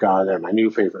oh my God, they're my new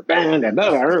favorite band." And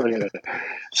blah, blah, blah, blah.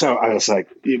 So I was like,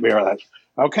 we were like,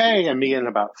 okay, and me and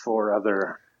about 4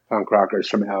 other punk rockers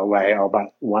from LA all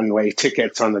bought one-way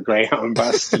tickets on the Greyhound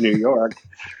bus to New York.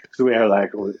 So we were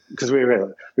like, because we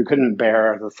couldn't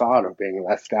bear the thought of being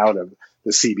left out of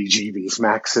the CBGB's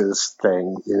Max's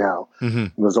thing.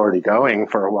 It was already going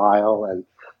for a while, and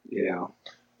it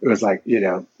was like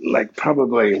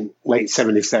probably late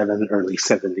 '77, early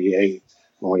 '78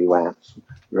 when we went.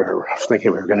 We were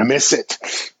thinking we were going to miss it,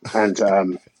 and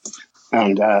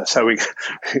so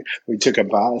we took a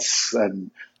bus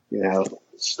and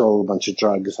stole a bunch of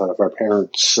drugs out of our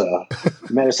parents'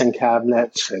 medicine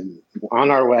cabinet, and on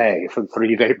our way for the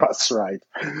 3-day bus ride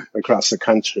across the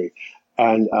country.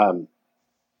 And and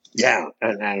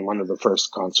one of the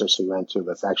first concerts we went to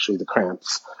was actually the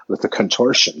Cramps with the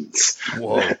Contortions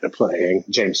playing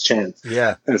James Chance.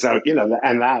 Yeah. And so,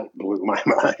 and that blew my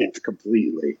mind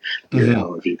completely,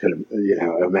 if you could,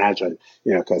 imagine,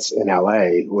 because in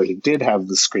LA, we did have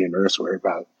the Screamers, were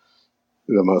about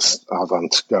the most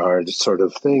avant-garde sort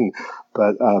of thing,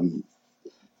 but the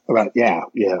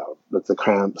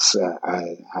Cramps,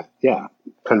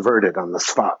 converted on the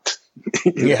spot.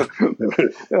 Like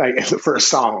the first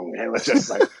song, it was just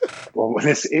like, well,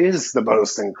 this is the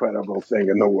most incredible thing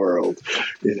in the world,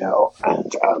 and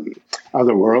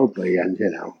otherworldly, and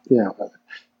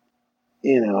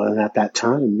and at that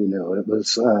time, it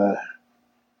was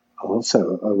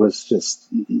also I was just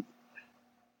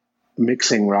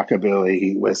mixing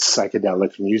rockabilly with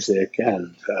psychedelic music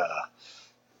and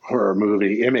horror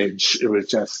movie image. It was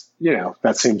just,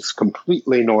 that seems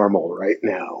completely normal right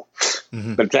now.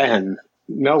 But then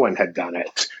no one had done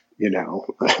it,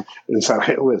 and so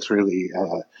it was really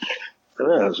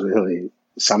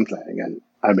something. And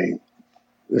I mean,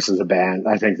 this is a band,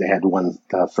 I think they had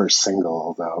the first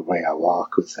single, The Way I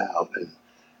Walk, was out, and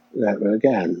that,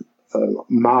 again, a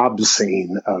mob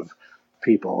scene of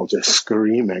people just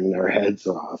screaming their heads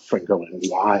off and going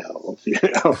wild,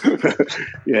 And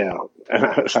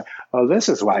I was like, oh, this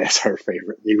is why it's our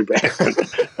favorite new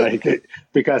band,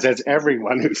 because it's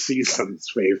everyone who sees them's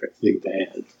favorite new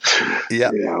band. Yeah.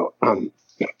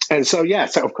 And so,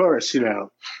 so of course,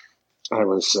 I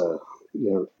was,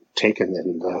 taken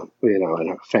and,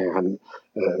 and a fan,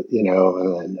 and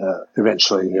then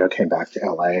eventually, came back to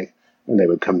LA, and they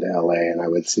would come to LA and I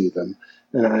would see them.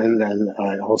 And then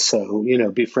I also,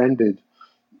 befriended,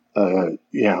 my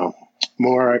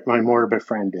more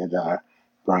befriended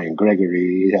Brian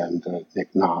Gregory and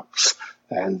Nick Knox,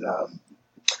 and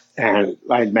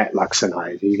I'd met Lux and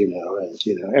Ivy,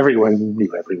 and everyone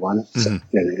knew everyone. So,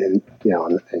 in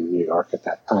New York at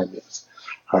that time, it was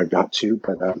hard not to.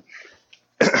 But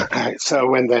so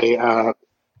when they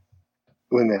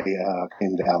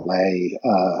came to LA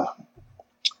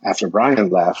after Brian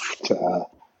left.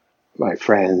 My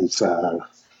friend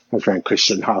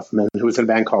Christian Hoffman, who was in a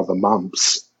band called the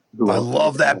Mumps. I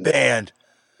love that band.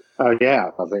 Oh yeah,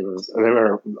 they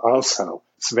were also,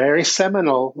 it's very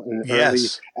seminal in early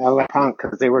LA punk,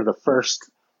 because they were the first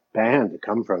band to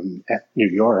come from New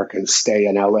York and stay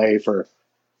in LA for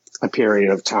a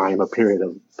period of time, a period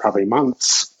of probably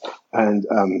months, and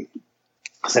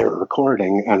they were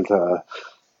recording, and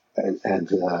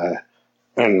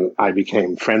I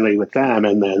became friendly with them,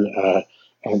 and then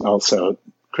and also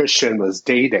Christian was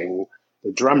dating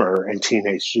the drummer in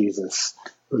Teenage Jesus,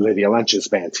 Lydia Lunch's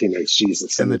band, Teenage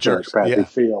Jesus, and the Jerks, Bradley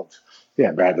Field.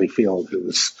 Yeah, Bradley Field, who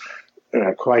was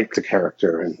quite the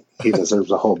character, and he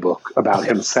deserves a whole book about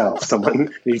himself.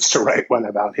 Someone needs to write one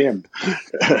about him.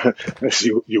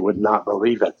 you would not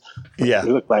believe it. Yeah.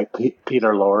 He looked like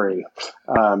Peter Lorre,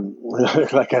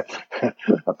 like a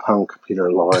punk Peter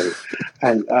Lorre,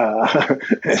 and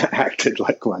acted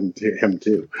like one to him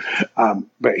too.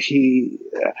 But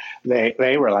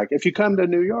they were like, if you come to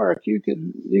New York, you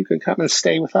can come and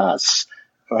stay with us.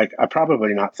 Like, I'm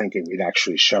probably not thinking we'd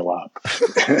actually show up.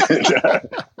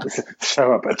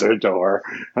 Show up at their door.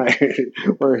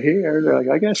 We're here. They're like,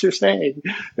 I guess you're staying.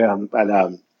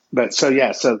 But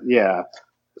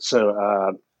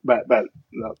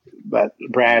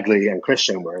Bradley and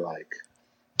Christian were like,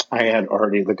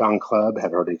 the Gun Club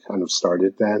had already kind of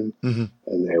started then, and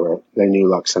they knew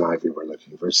Lux and Ivy were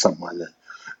looking for someone.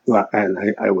 And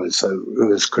it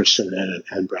was Christian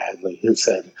and Bradley who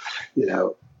said,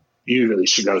 you really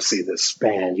should go see this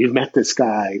band. You've met this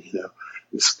guy,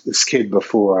 this kid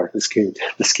before, this kid,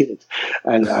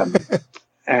 and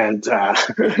and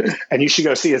you should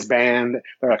go see his band.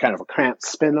 They're kind of a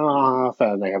Cramps spinoff,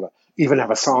 and they even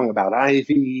have a song about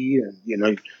Ivy, and you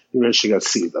really should go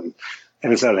see them.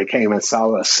 And so they came and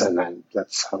saw us, and then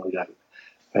that's how we got.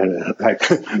 And like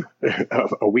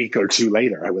a week or two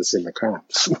later, I was in the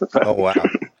Cramps. Oh wow!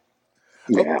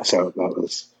 Yeah, so that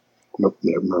was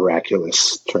the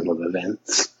miraculous turn of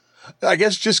events. I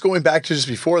guess just going back to just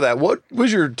before that, what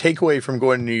was your takeaway from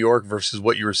going to New York versus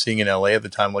what you were seeing in LA at the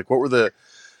time? Like, what were the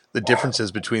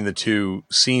differences between the two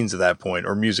scenes at that point,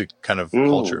 or music kind of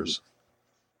cultures?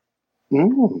 They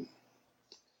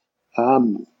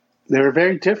were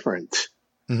very different,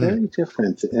 very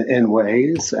different in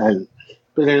ways,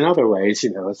 but in other ways,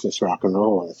 it's just rock and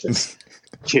roll. It's just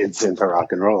kids into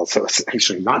rock and roll, so it's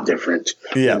actually not different.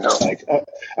 Yeah.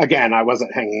 Again, I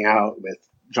wasn't hanging out with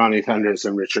Johnny Thunders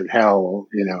and Richard Hell.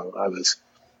 I was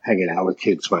hanging out with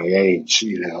kids my age.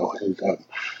 We were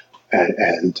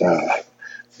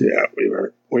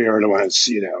the ones,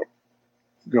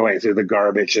 going through the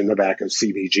garbage in the back of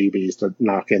CBGBs to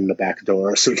knock in the back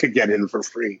door so we could get in for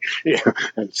free,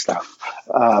 and stuff.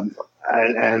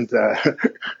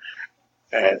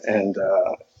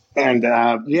 And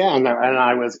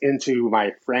I was into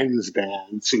my friends'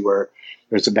 bands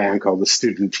there's a band called the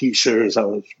Student Teachers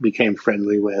I became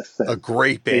friendly with. A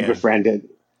great band. They befriended.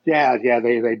 Yeah,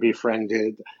 they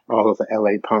befriended all of the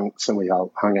LA punks, and we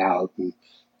all hung out and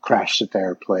crashed at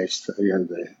their place.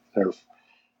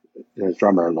 Their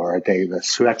drummer, Laura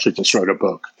Davis, who actually just wrote a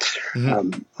book.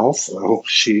 Also,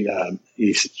 she,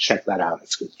 you should check that out.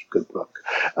 It's a good book.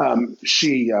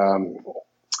 She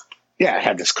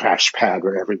had this crash pad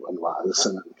where everyone was,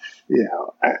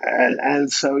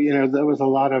 and so there was a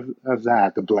lot of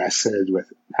that. The Blessed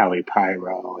with Howie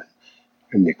Pyro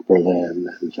and Nick Berlin,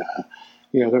 and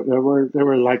there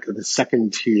were like the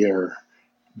second tier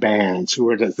bands who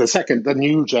were the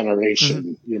new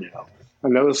generation,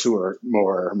 and those who were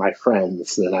more my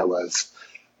friends than I was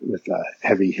with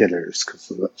heavy hitters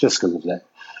because of that.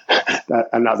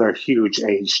 Another huge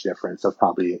age difference of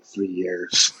probably 3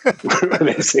 years.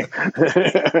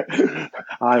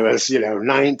 I was,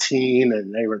 19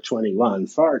 and they were 21,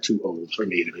 far too old for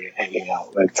me to be hanging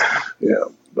out with,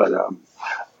 but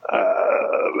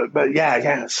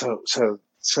yeah. So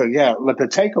yeah, but the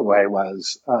takeaway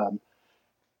was,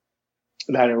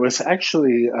 that it was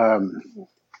actually,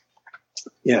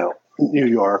 New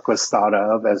York was thought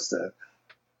of as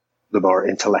the more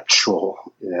intellectual,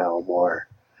 more,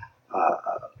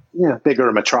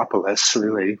 bigger metropolis,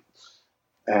 really.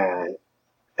 And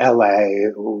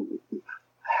LA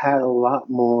had a lot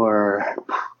more,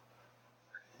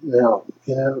 I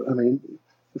mean,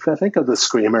 if I think of the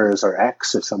Screamers or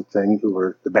X or something, who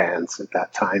were the bands at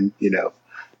that time,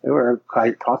 they were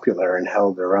quite popular and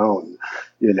held their own,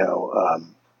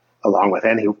 along with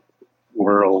any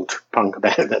world punk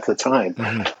band at the time.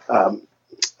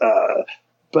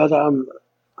 But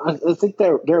I think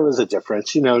there was a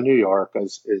difference. New York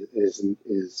is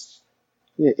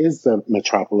the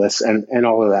metropolis, and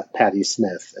all of that Patti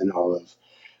Smith and all of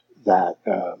that,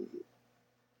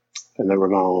 and the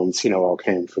Ramones, all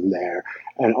came from there.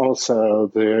 And also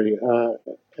it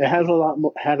had a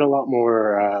lot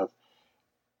more.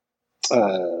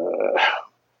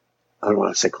 I don't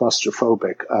want to say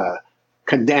claustrophobic,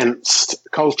 condensed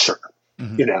culture.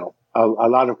 A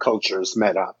lot of cultures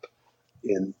met up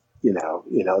in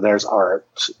there's art,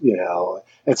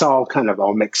 it's all kind of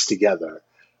all mixed together.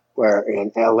 Where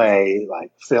in LA,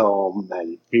 like film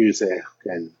and music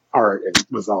and art, it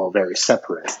was all very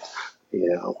separate,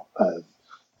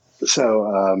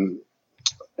 So,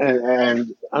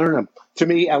 and I don't know, to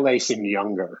me, LA seemed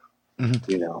younger,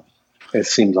 It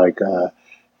seemed like there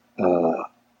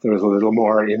was a little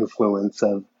more influence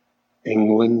of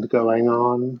England going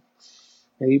on,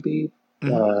 maybe.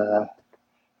 I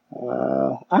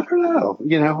don't know.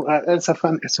 It's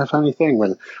a funny thing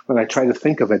when I try to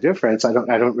think of a difference. I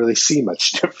don't really see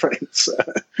much difference.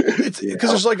 Because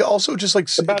there's like also just like,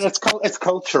 but it's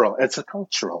cultural. It's a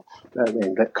cultural. I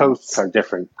mean, the coasts are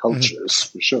different cultures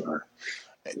for sure.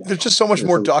 There's just so much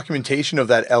more documentation of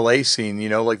that LA scene,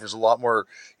 like there's a lot more,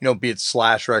 be it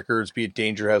Slash Records, be it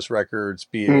Danger House Records,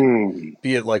 be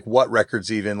it like What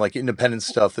Records, even like independent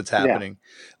stuff that's happening,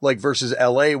 like versus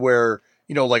LA where,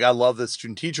 like I love the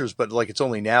Student Teachers, but like it's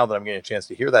only now that I'm getting a chance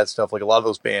to hear that stuff. Like a lot of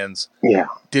those bands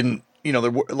didn't, there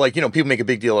were like, people make a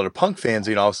big deal out of punk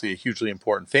fanzine, obviously a hugely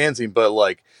important fanzine, but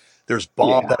like there's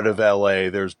Bomp out of LA,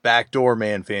 there's Backdoor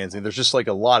Man fanzine, there's just like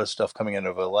a lot of stuff coming out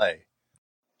of LA.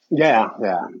 Yeah.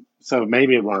 So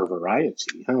maybe more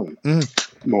variety, huh?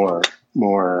 More,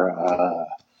 more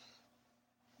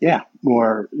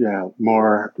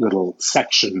little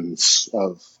sections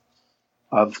of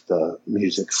the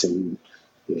music scene,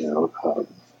 So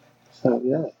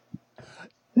yeah.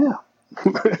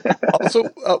 Also,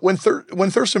 when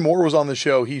Thurston Moore was on the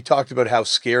show, he talked about how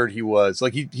scared he was.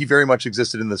 Like he very much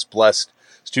existed in this blessed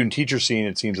student teacher scene,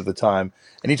 it seems, at the time.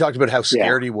 And he talked about how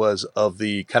scared he was of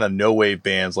the kind of no wave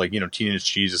bands like,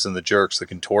 Teenage Jesus and the Jerks, the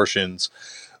Contortions.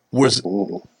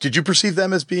 Did you perceive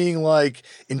them as being like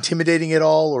intimidating at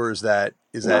all? Or is that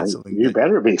something you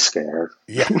better be scared?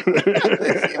 Yeah.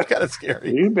 It's kind of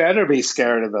scary. You better be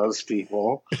scared of those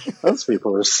people. Those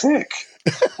people are sick.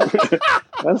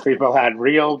 Those people had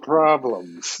real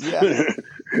problems. Yeah.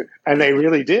 And they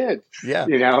really did. Yeah.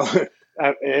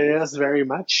 It was very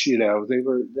much, these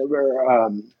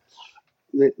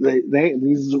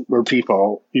were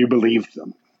people, you believed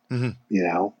them,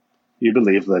 you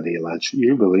believed Lydia Lynch,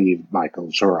 you believed Michael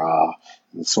Jura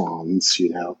and the Swans,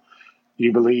 you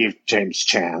believed James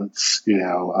Chance, it's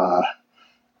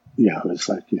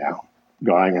like,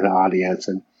 going in the audience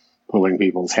and pulling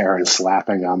people's hair and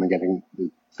slapping them and getting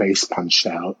the face punched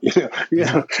out,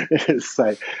 it's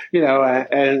like,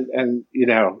 and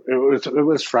it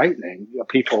was frightening.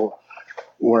 People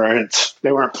weren't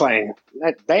playing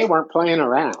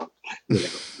around. They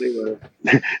were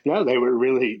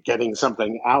really getting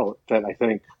something out that I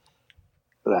think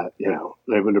that,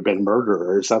 they would have been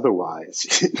murderers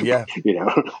otherwise. Yeah.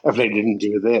 If they didn't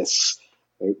do this,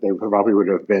 they probably would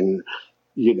have been,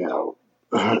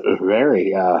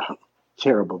 very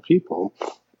terrible people.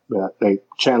 But they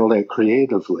channeled it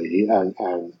creatively,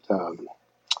 and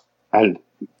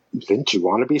didn't you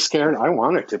want to be scared? I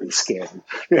wanted to be scared.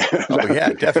 Oh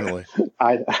yeah, definitely.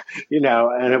 And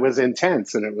it was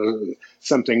intense, and it was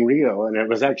something real, and it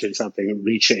was actually something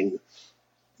reaching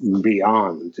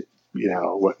beyond,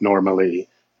 what normally,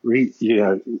 you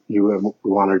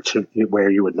wanted to where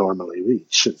you would normally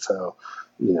reach, and so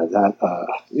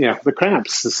the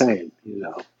Cramps the same,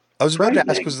 I was about to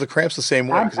ask, was the Cramps the same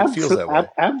way? Because it feels that way.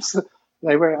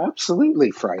 They were absolutely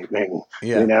frightening.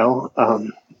 Yeah. And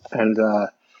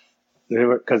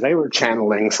they were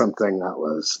channeling something that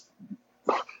was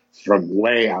from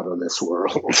way out of this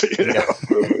world.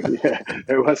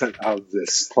 It wasn't of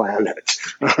this planet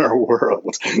or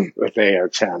world that they are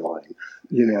channeling.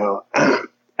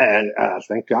 And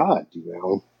thank God,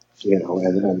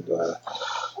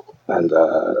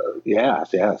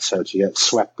 So to get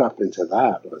swept up into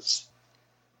that was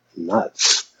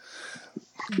nuts.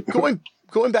 Going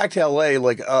back to LA,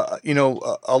 like, a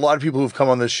lot of people who've come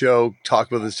on this show talk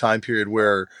about this time period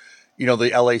where,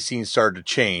 the LA scene started to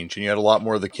change, and you had a lot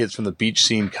more of the kids from the beach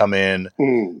scene come in,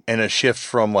 and a shift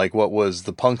from like what was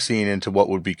the punk scene into what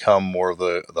would become more of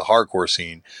the hardcore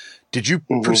scene. Did you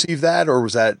perceive that, or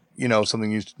was that,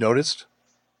 something you noticed?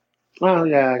 Well,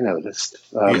 yeah, I noticed.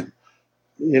 It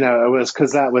was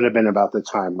because that would have been about the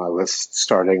time I was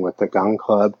starting with the Gun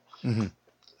Club. Mm-hmm.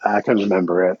 I can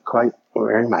remember it quite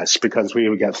very much because we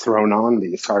would get thrown on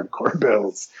these hardcore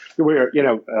bills. We were,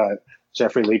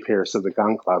 Jeffrey Lee Pierce of the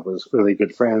Gun Club was really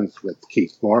good friends with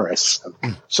Keith Morris of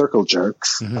Circle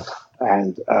Jerks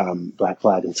and Black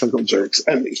Flag and Circle Jerks.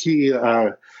 And he,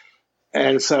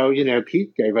 and so,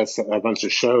 Pete gave us a bunch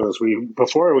of shows.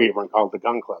 Before we weren't called the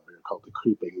Gun Club, we were called the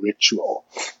Creeping Ritual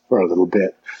for a little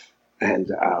bit.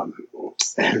 And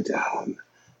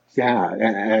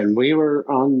we were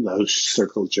on those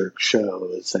Circle Jerk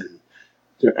shows, and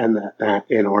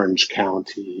in Orange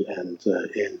County,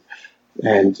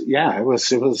 and yeah, it was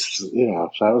that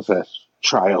was a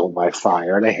trial by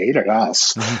fire. They hated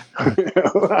us.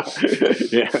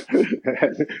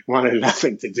 Wanted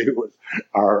nothing to do with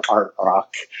our art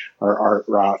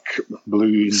rock,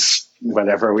 blues,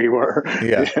 whatever we were.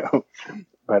 Yeah.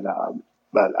 But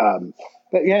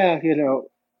yeah,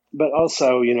 but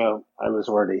also, I was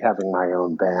already having my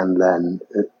own band then.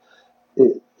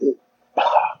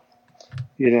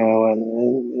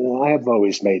 And I have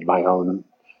always made my own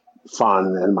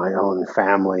fun and my own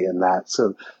family and that.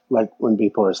 So, like when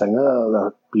people are saying, "Oh,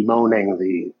 they're bemoaning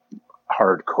the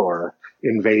hardcore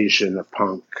invasion of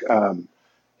punk,"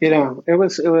 it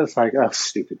was like, "Oh,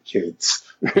 stupid kids."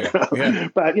 Yeah.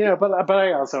 But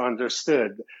I also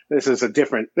understood this is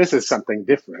something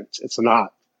different. It's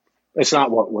not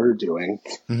what we're doing.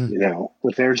 Mm-hmm.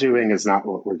 What they're doing is not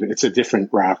what we're doing. It's a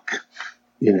different rock.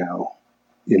 I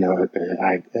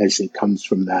see it comes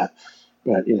from that.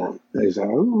 But, there's a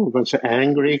bunch of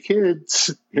angry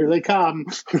kids. Here they come.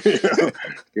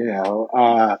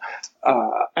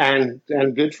 And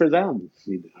good for them,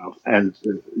 And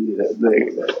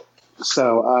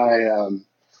so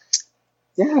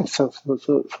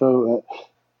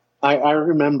I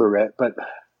remember it, but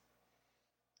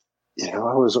I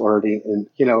was already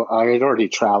I had already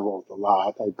traveled a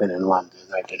lot. I'd been in London,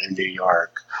 I'd been in New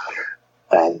York,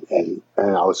 and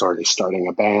I was already starting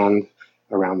a band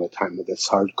around the time of this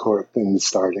hardcore thing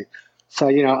starting. So,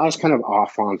 I was kind of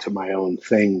off onto my own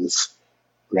things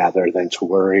rather than to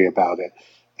worry about it.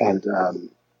 And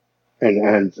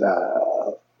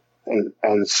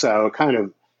so kind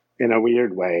of in a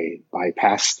weird way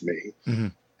bypassed me. Mm-hmm.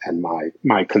 And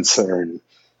my concern,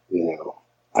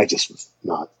 I just was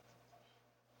not,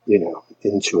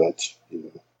 into it.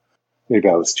 Maybe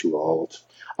I was too old.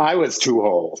 I was too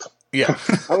old. Yeah.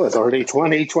 I was already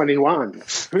 21.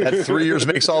 That 3 years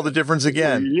makes all the difference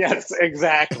again. Yes,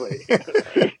 exactly.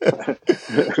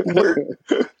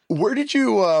 Where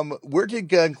did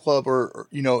Gun Club or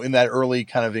in that early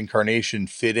kind of incarnation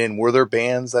fit in? Were there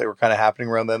bands that were kind of happening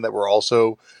around then that were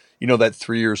also, that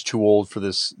 3 years too old for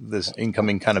this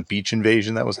incoming kind of beach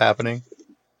invasion that was happening?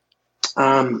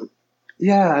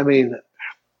 Yeah, I mean,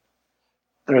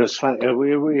 it was fun.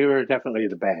 We were definitely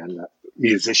the band that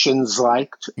musicians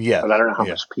liked, yeah, but I don't know how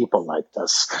much people liked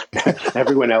us.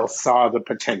 Everyone else saw the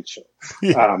potential.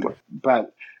 Yeah.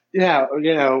 But yeah,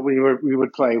 we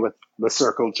would play with the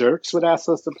Circle Jerks would ask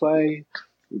us to play.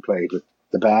 We played with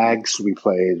the Bags. We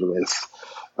played with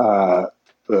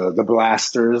the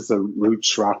Blasters, the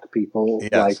roots rock people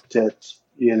liked it.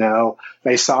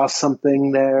 They saw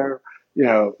something there.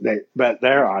 But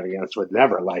their audience would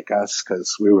never like us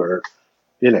because we were,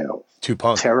 too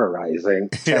punk, terrorizing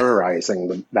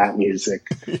that music.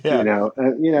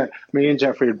 Me and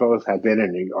Jeffrey both had been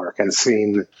in New York and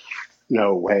seen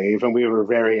No Wave, and we were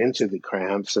very into the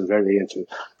Cramps and very into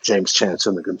James Chance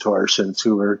and the Contortions,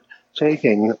 who were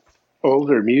taking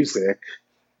older music,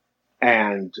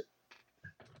 and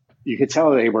you could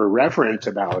tell they were reverent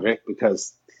about it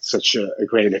because such a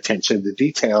great attention to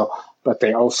detail, but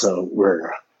they also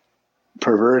were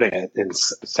perverting it in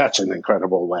such an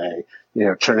incredible way,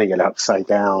 turning it upside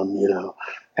down,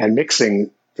 and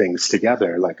mixing things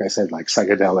together. Like I said, like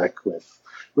psychedelic with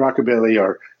rockabilly,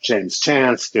 or James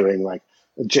Chance doing like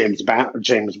a James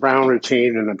Brown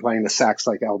routine and then playing the sax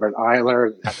like Albert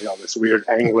Ayler, and having all this weird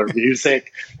angler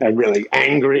music and really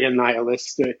angry and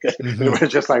nihilistic. Mm-hmm. And we're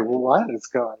just like, well, what is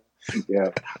going on?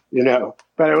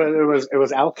 But it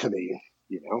was alchemy,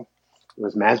 it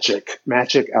was magic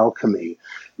alchemy,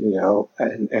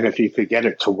 and if you could get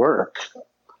it to work,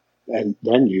 and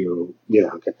then you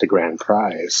get the grand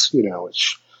prize,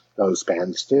 which those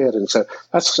bands did. And so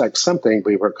that's like something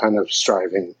we were kind of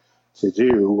striving to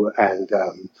do. And,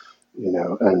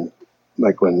 and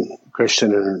like when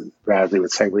Christian and Bradley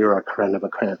would say we were a kind of a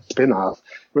Cramp spinoff,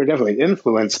 we were definitely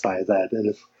influenced by that. And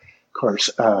of course,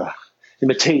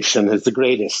 imitation is the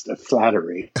greatest of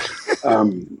flattery.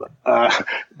 But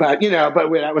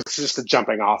that was just a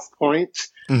jumping off point,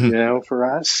 mm-hmm. For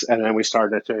us. And then we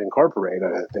started to incorporate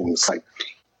things like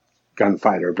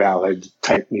gunfighter ballad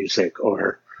type music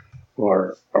or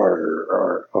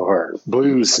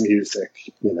blues music,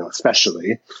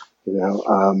 especially,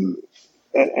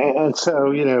 and so,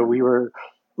 we were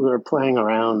playing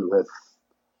around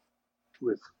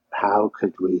with how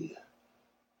could we,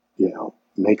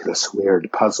 make this weird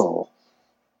puzzle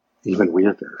even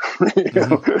weirder.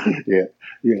 The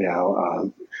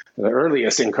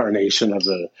earliest incarnation of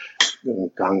the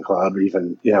Gun Club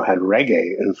even, had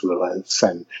reggae influence,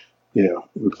 and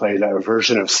we played a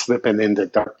version of "Slippin' Into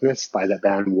Darkness" by the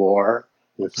band War,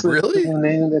 Really?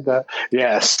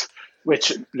 Yes.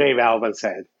 Which Dave Alvin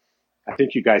said, I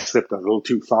think you guys slipped a little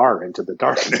too far into the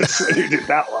darkness when you did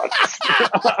that one.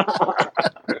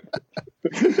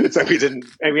 So we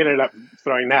ended up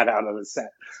throwing that out of the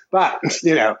set. But,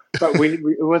 it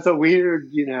was a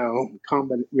weird, we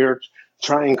were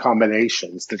trying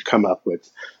combinations to come up with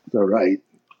the right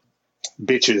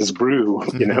bitches brew,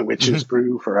 witches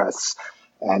brew for us.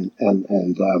 And so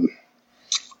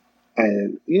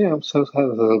it was a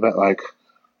little bit like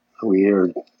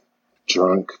weird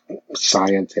drunk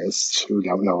scientists who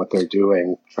don't know what they're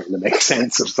doing, trying to make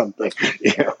sense of something.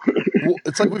 Well,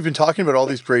 it's like we've been talking about all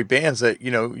these great bands that,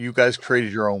 you guys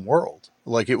created your own world.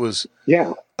 Like it was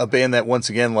a band that once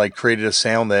again, like created a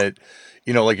sound that,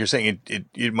 like you're saying,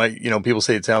 it might, people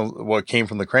say it sounds, it came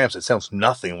from the Cramps. It sounds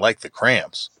nothing like the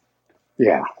Cramps.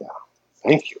 Yeah.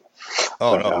 Thank you.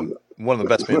 Oh, but, no. One of the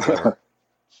best bands ever.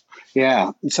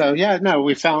 Yeah. So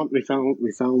we found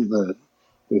the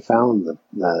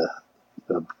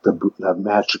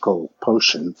magical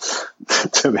potion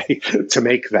to make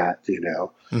that,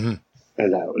 Mm-hmm.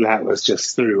 and that was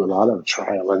just through a lot of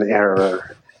trial and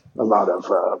error, a lot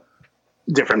of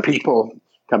different people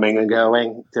coming and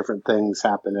going, different things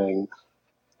happening,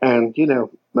 and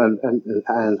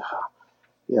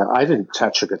I didn't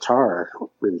touch a guitar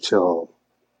until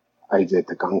I did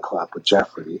the Gun Club with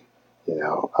Jeffrey.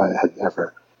 I had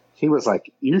never. He was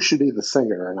like, "You should be the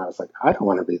singer," and I was like, "I don't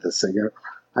want to be the singer.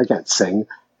 I can't sing."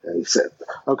 And he said,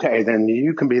 "Okay, then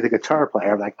you can be the guitar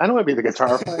player." I'm like, "I don't want to be the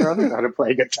guitar player. I don't know how to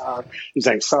play guitar." He's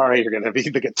like, "Sorry, you're going to be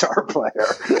the guitar player."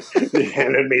 He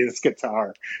handed me this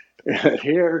guitar.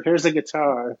 Here's a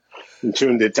guitar, and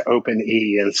tuned it to open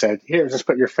E, and said, "Here, just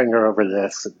put your finger over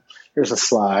this. And here's a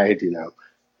slide,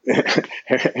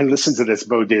 and listen to this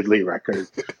Bo Diddley record."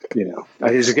 He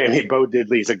just gave me Bo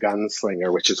Diddley's A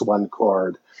Gunslinger, which is one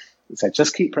chord. He said,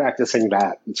 "Just keep practicing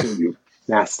that until you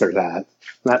master that."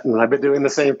 And I've been doing the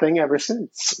same thing ever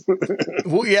since.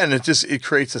 Well, yeah, and it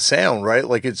creates a sound, right?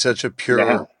 Like it's such a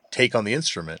pure take on the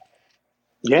instrument.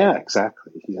 Yeah,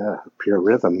 exactly. Yeah, pure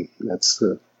rhythm. That's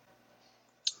the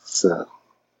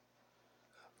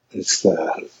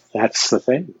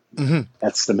thing. Mm-hmm.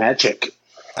 That's the magic.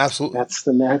 Absolutely. That's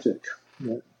the magic.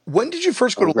 Yeah. When did you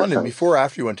first go to London? Before or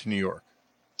after you went to New York?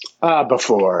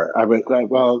 Before. I went,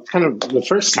 kind of the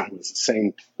first time was the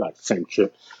same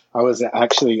trip. I was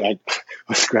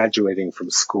graduating from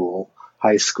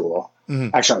high school.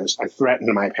 Mm-hmm. Actually, I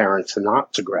threatened my parents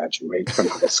not to graduate from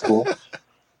high school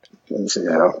because,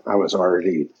 I was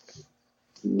already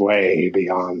way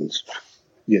beyond,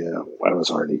 I was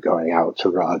already going out to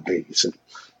Rodney's and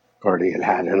already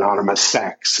had anonymous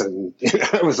sex, and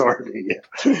I was already,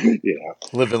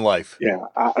 living life. Yeah,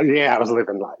 I was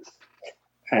living life.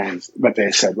 But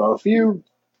they said, well, if you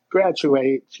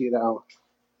graduate,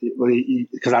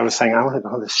 because I was saying I want to go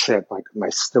on this trip. Like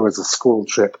there was a school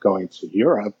trip going to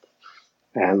Europe,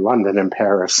 and London and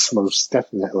Paris most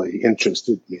definitely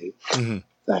interested me. Mm-hmm.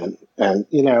 And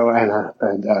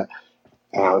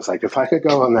I was like, if I could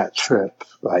go on that trip,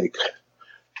 like,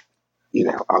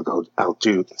 I'll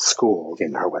do school,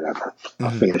 or whatever. Mm-hmm.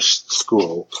 I'll finish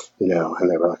school, and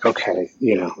they were like, okay,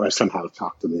 I somehow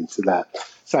talked them into that.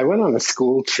 So I went on a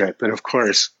school trip, and of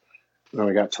course, when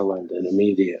I got to London,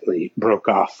 immediately broke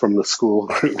off from the school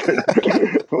group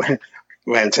and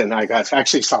went, and I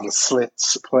actually saw the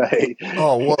Slits play.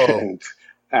 Oh, whoa. And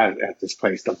at this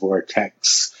place, the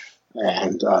Vortex.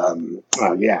 And, I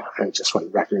just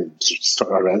went record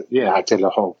store. Yeah, I did a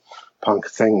whole punk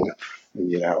thing,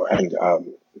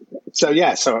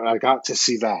 so I got to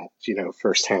see that,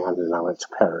 firsthand, and I went to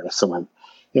Paris and went,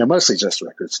 mostly just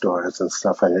record stores and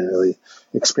stuff. I didn't really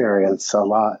experience a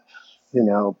lot,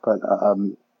 but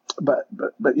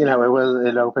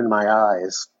it opened my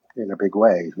eyes in a big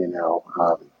way,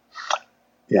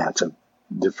 it's a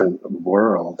different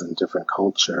world and different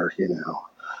culture, and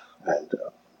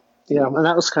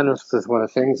that was kind of one of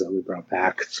the things that we brought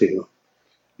back to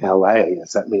LA,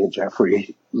 is that me and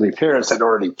Jeffrey Lee Pierce had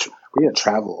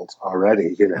traveled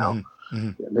already,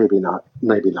 Mm-hmm.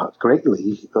 maybe not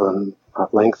greatly,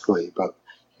 not lengthily, but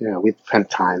we'd spent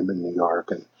time in New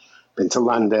York and been to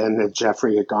London, and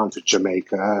Jeffrey had gone to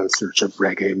Jamaica in search of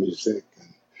reggae music,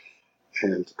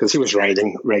 and because he was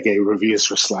writing reggae reviews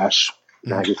for Slash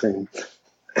magazine,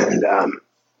 and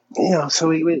so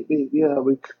we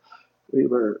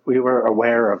were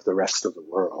aware of the rest of the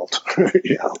world,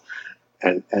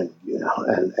 and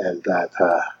that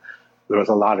there was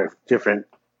a lot of different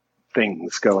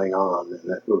things going on, and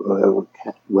it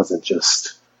wasn't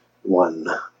just one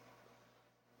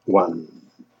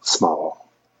small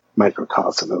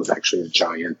microcosm. It was actually a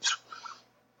giant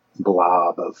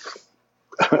blob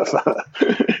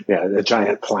yeah, the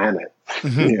giant planet.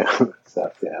 Mm-hmm.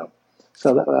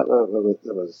 So that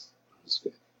was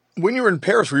good. When you were in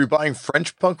Paris, were you buying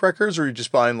French punk records, or were you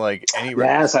just buying like any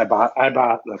records? Yes, I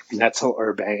bought the Metal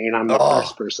Urbane. I'm the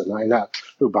first person I know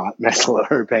who bought Metal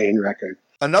Urbane record.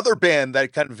 Another band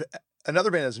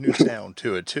has a new sound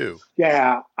to it too.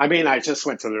 Yeah, I mean, I just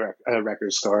went to the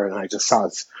record store and I just saw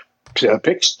their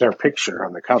picture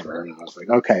on the cover, and I was like,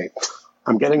 okay,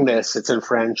 I'm getting this. It's in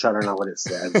French. I don't know what it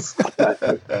says,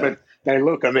 but they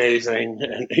look amazing,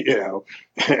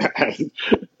 and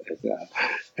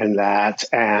and that,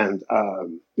 and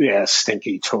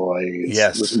Stinky Toys.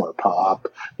 Yes, was more pop.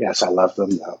 Yes, I love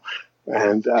them though,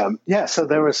 and so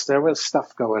there was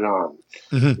stuff going on,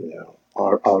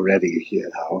 already.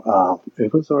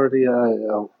 It was already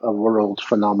a world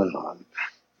phenomenon.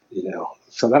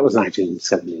 So that was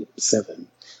 1977.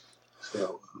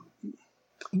 So.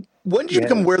 When did you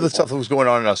become aware of the stuff that was going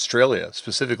on in Australia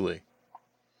specifically?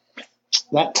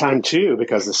 That time too,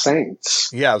 because the Saints.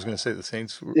 Yeah, I was going to say the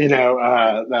Saints.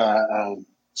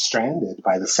 Stranded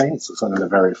by the Saints was one of the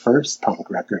very first punk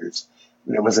records.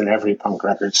 It was in every punk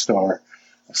record store.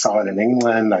 I saw it in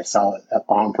England. I saw it at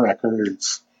Bomp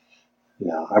Records.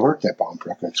 I worked at Bomp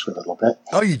Records for a little bit.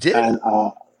 Oh, you did? And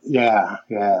yeah.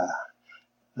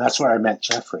 That's where I met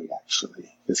Jeffrey, actually,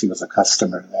 because he was a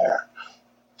customer there.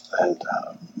 And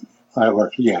I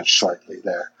worked, shortly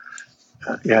there.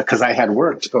 Because I had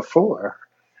worked before.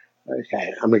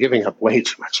 Okay, I'm giving up way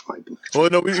too much of my book. Well,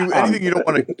 no, anything you don't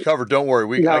want to cover, don't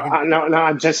worry. No,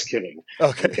 I'm just kidding.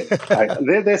 Okay.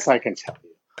 This I can tell you.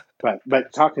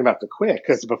 But talking about the Quick,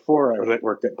 because before I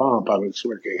worked at Bomp, I was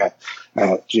working at,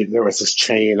 there was this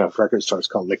chain of record stores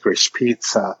called Licorice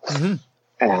Pizza. Mm-hmm.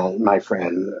 And my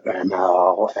friend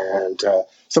ML and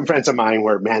some friends of mine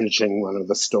were managing one of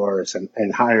the stores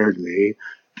and hired me.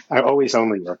 I always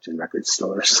only worked in record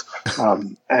stores.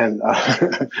 And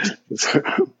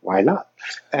why not?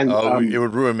 And it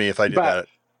would ruin me if I did that.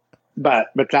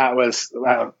 But that was,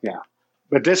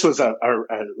 But this was a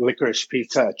Licorice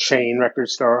Pizza chain record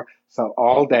store. So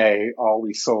all day, all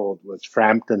we sold was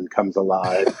Frampton Comes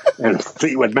Alive and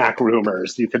Fleetwood Mac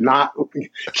Rumors. You could not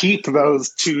keep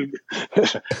those two,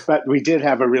 but we did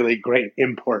have a really great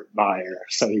import buyer,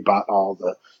 so he bought all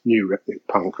the new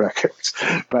punk records.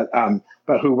 But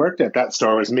who worked at that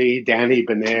store was me, Danny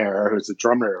Benaire, who's the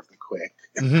drummer of the Quick,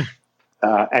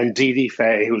 and Dee Dee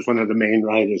Fay, who was one of the main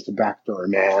writers of Backdoor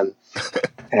Man,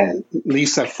 and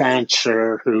Lisa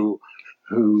Fancher, who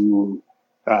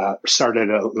started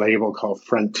a label called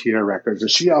Frontier Records,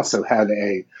 and she also had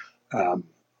a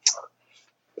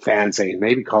fanzine,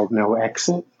 maybe called No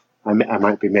Exit. I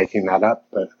might be making that up,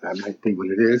 but that might be what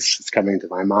it is. It's coming to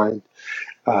my mind.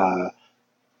 And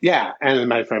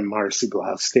my friend Marcy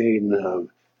Blaustein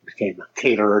became a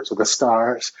caterer to the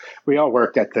Stars. We all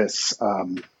worked at this.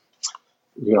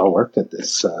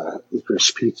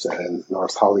 Licorice Pizza in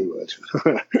North Hollywood.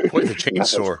 Quite the chain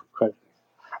store.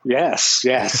 Yes.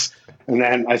 And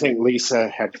then I think Lisa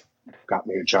had got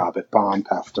me a job at Bomp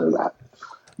after that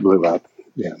blew up.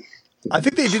 Yeah. I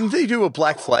think they do a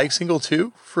Black Flag single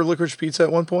too for Licorice Pizza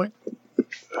at one point.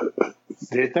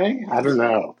 Did they? I don't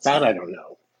know. That I don't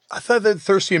know. I thought that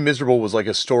Thirsty and Miserable was like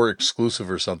a store exclusive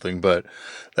or something, but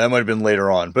that might have been later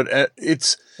on. But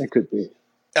it could be.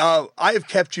 I have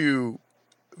kept you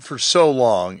for so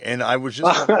long, and I was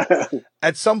just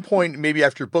at some point, maybe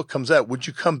after your book comes out, would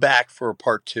you come back for a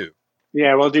part 2?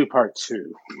 Yeah, we'll do part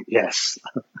 2. Yes,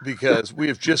 because we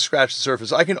have just scratched the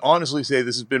surface. I can honestly say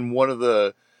this has been one of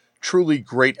the truly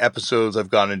great episodes I've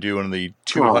gotten to do in the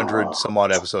 200 some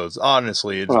odd episodes.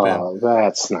 Honestly, it's been. Oh,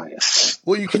 that's nice.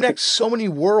 Well, you connect so many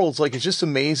worlds. Like, it's just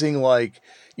amazing. Like,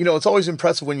 it's always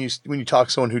impressive when you talk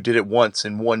to someone who did it once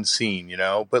in one scene,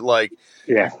 but like,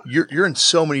 yeah, you're in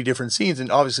so many different scenes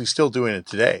and obviously still doing it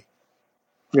today.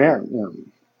 Yeah.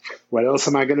 What else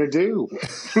am I going to do?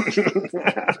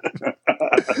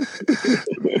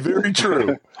 Very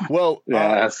true. Well,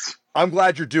 yes. I'm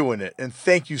glad you're doing it, and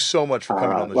thank you so much for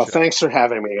coming on the show. Well, thanks for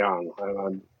having me on.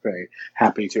 I'm very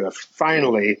happy to have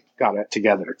finally got it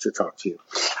together to talk to you.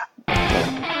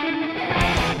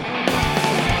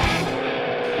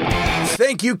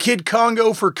 Thank you, Kid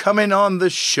Congo, for coming on the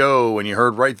show. And you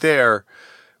heard right there,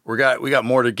 we got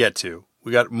more to get to.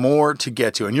 We got more to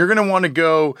get to. And you're going to want to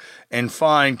go and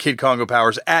find Kid Congo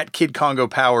Powers at Kid Congo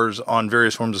Powers on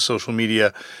various forms of social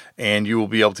media. And you will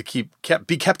be able to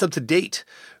be kept up to date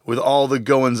with all the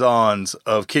goings-ons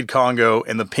of Kid Congo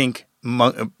and the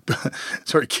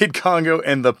Kid Congo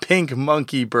and the Pink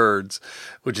Monkey Birds,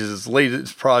 which is his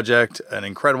latest project, an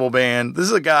incredible band. This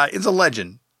is a guy, it's a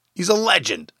legend. He's a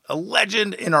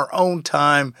legend in our own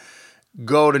time.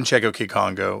 go out and check out Kid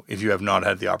Congo if you have not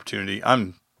had the opportunity.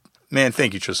 Man,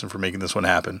 thank you, Tristan, for making this one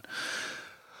happen.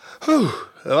 Whew.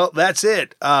 Well, that's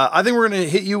it. I think we're going to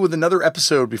hit you with another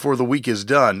episode before the week is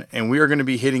done, and we are going to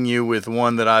be hitting you with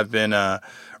one that I've been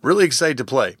really excited to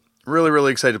play. Really,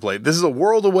 really excited to play. This is a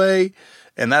world away,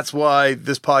 and that's why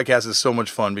this podcast is so much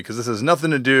fun, because this has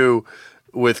nothing to do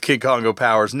with Kid Congo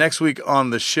Powers. Next week on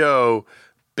the show,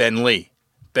 Ben Lee.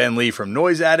 Ben Lee from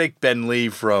Noise Addict, Ben Lee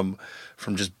from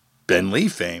just Ben Lee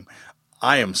fame.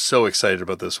 I am so excited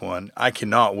about this one. I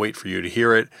cannot wait for you to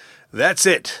hear it. That's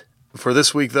it for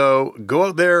this week, though. Go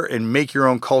out there and make your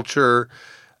own culture.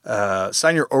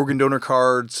 Sign your organ donor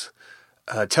cards.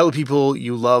 Tell the people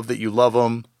you love that you love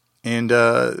them. And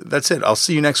that's it. I'll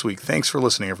see you next week. Thanks for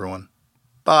listening, everyone.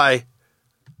 Bye.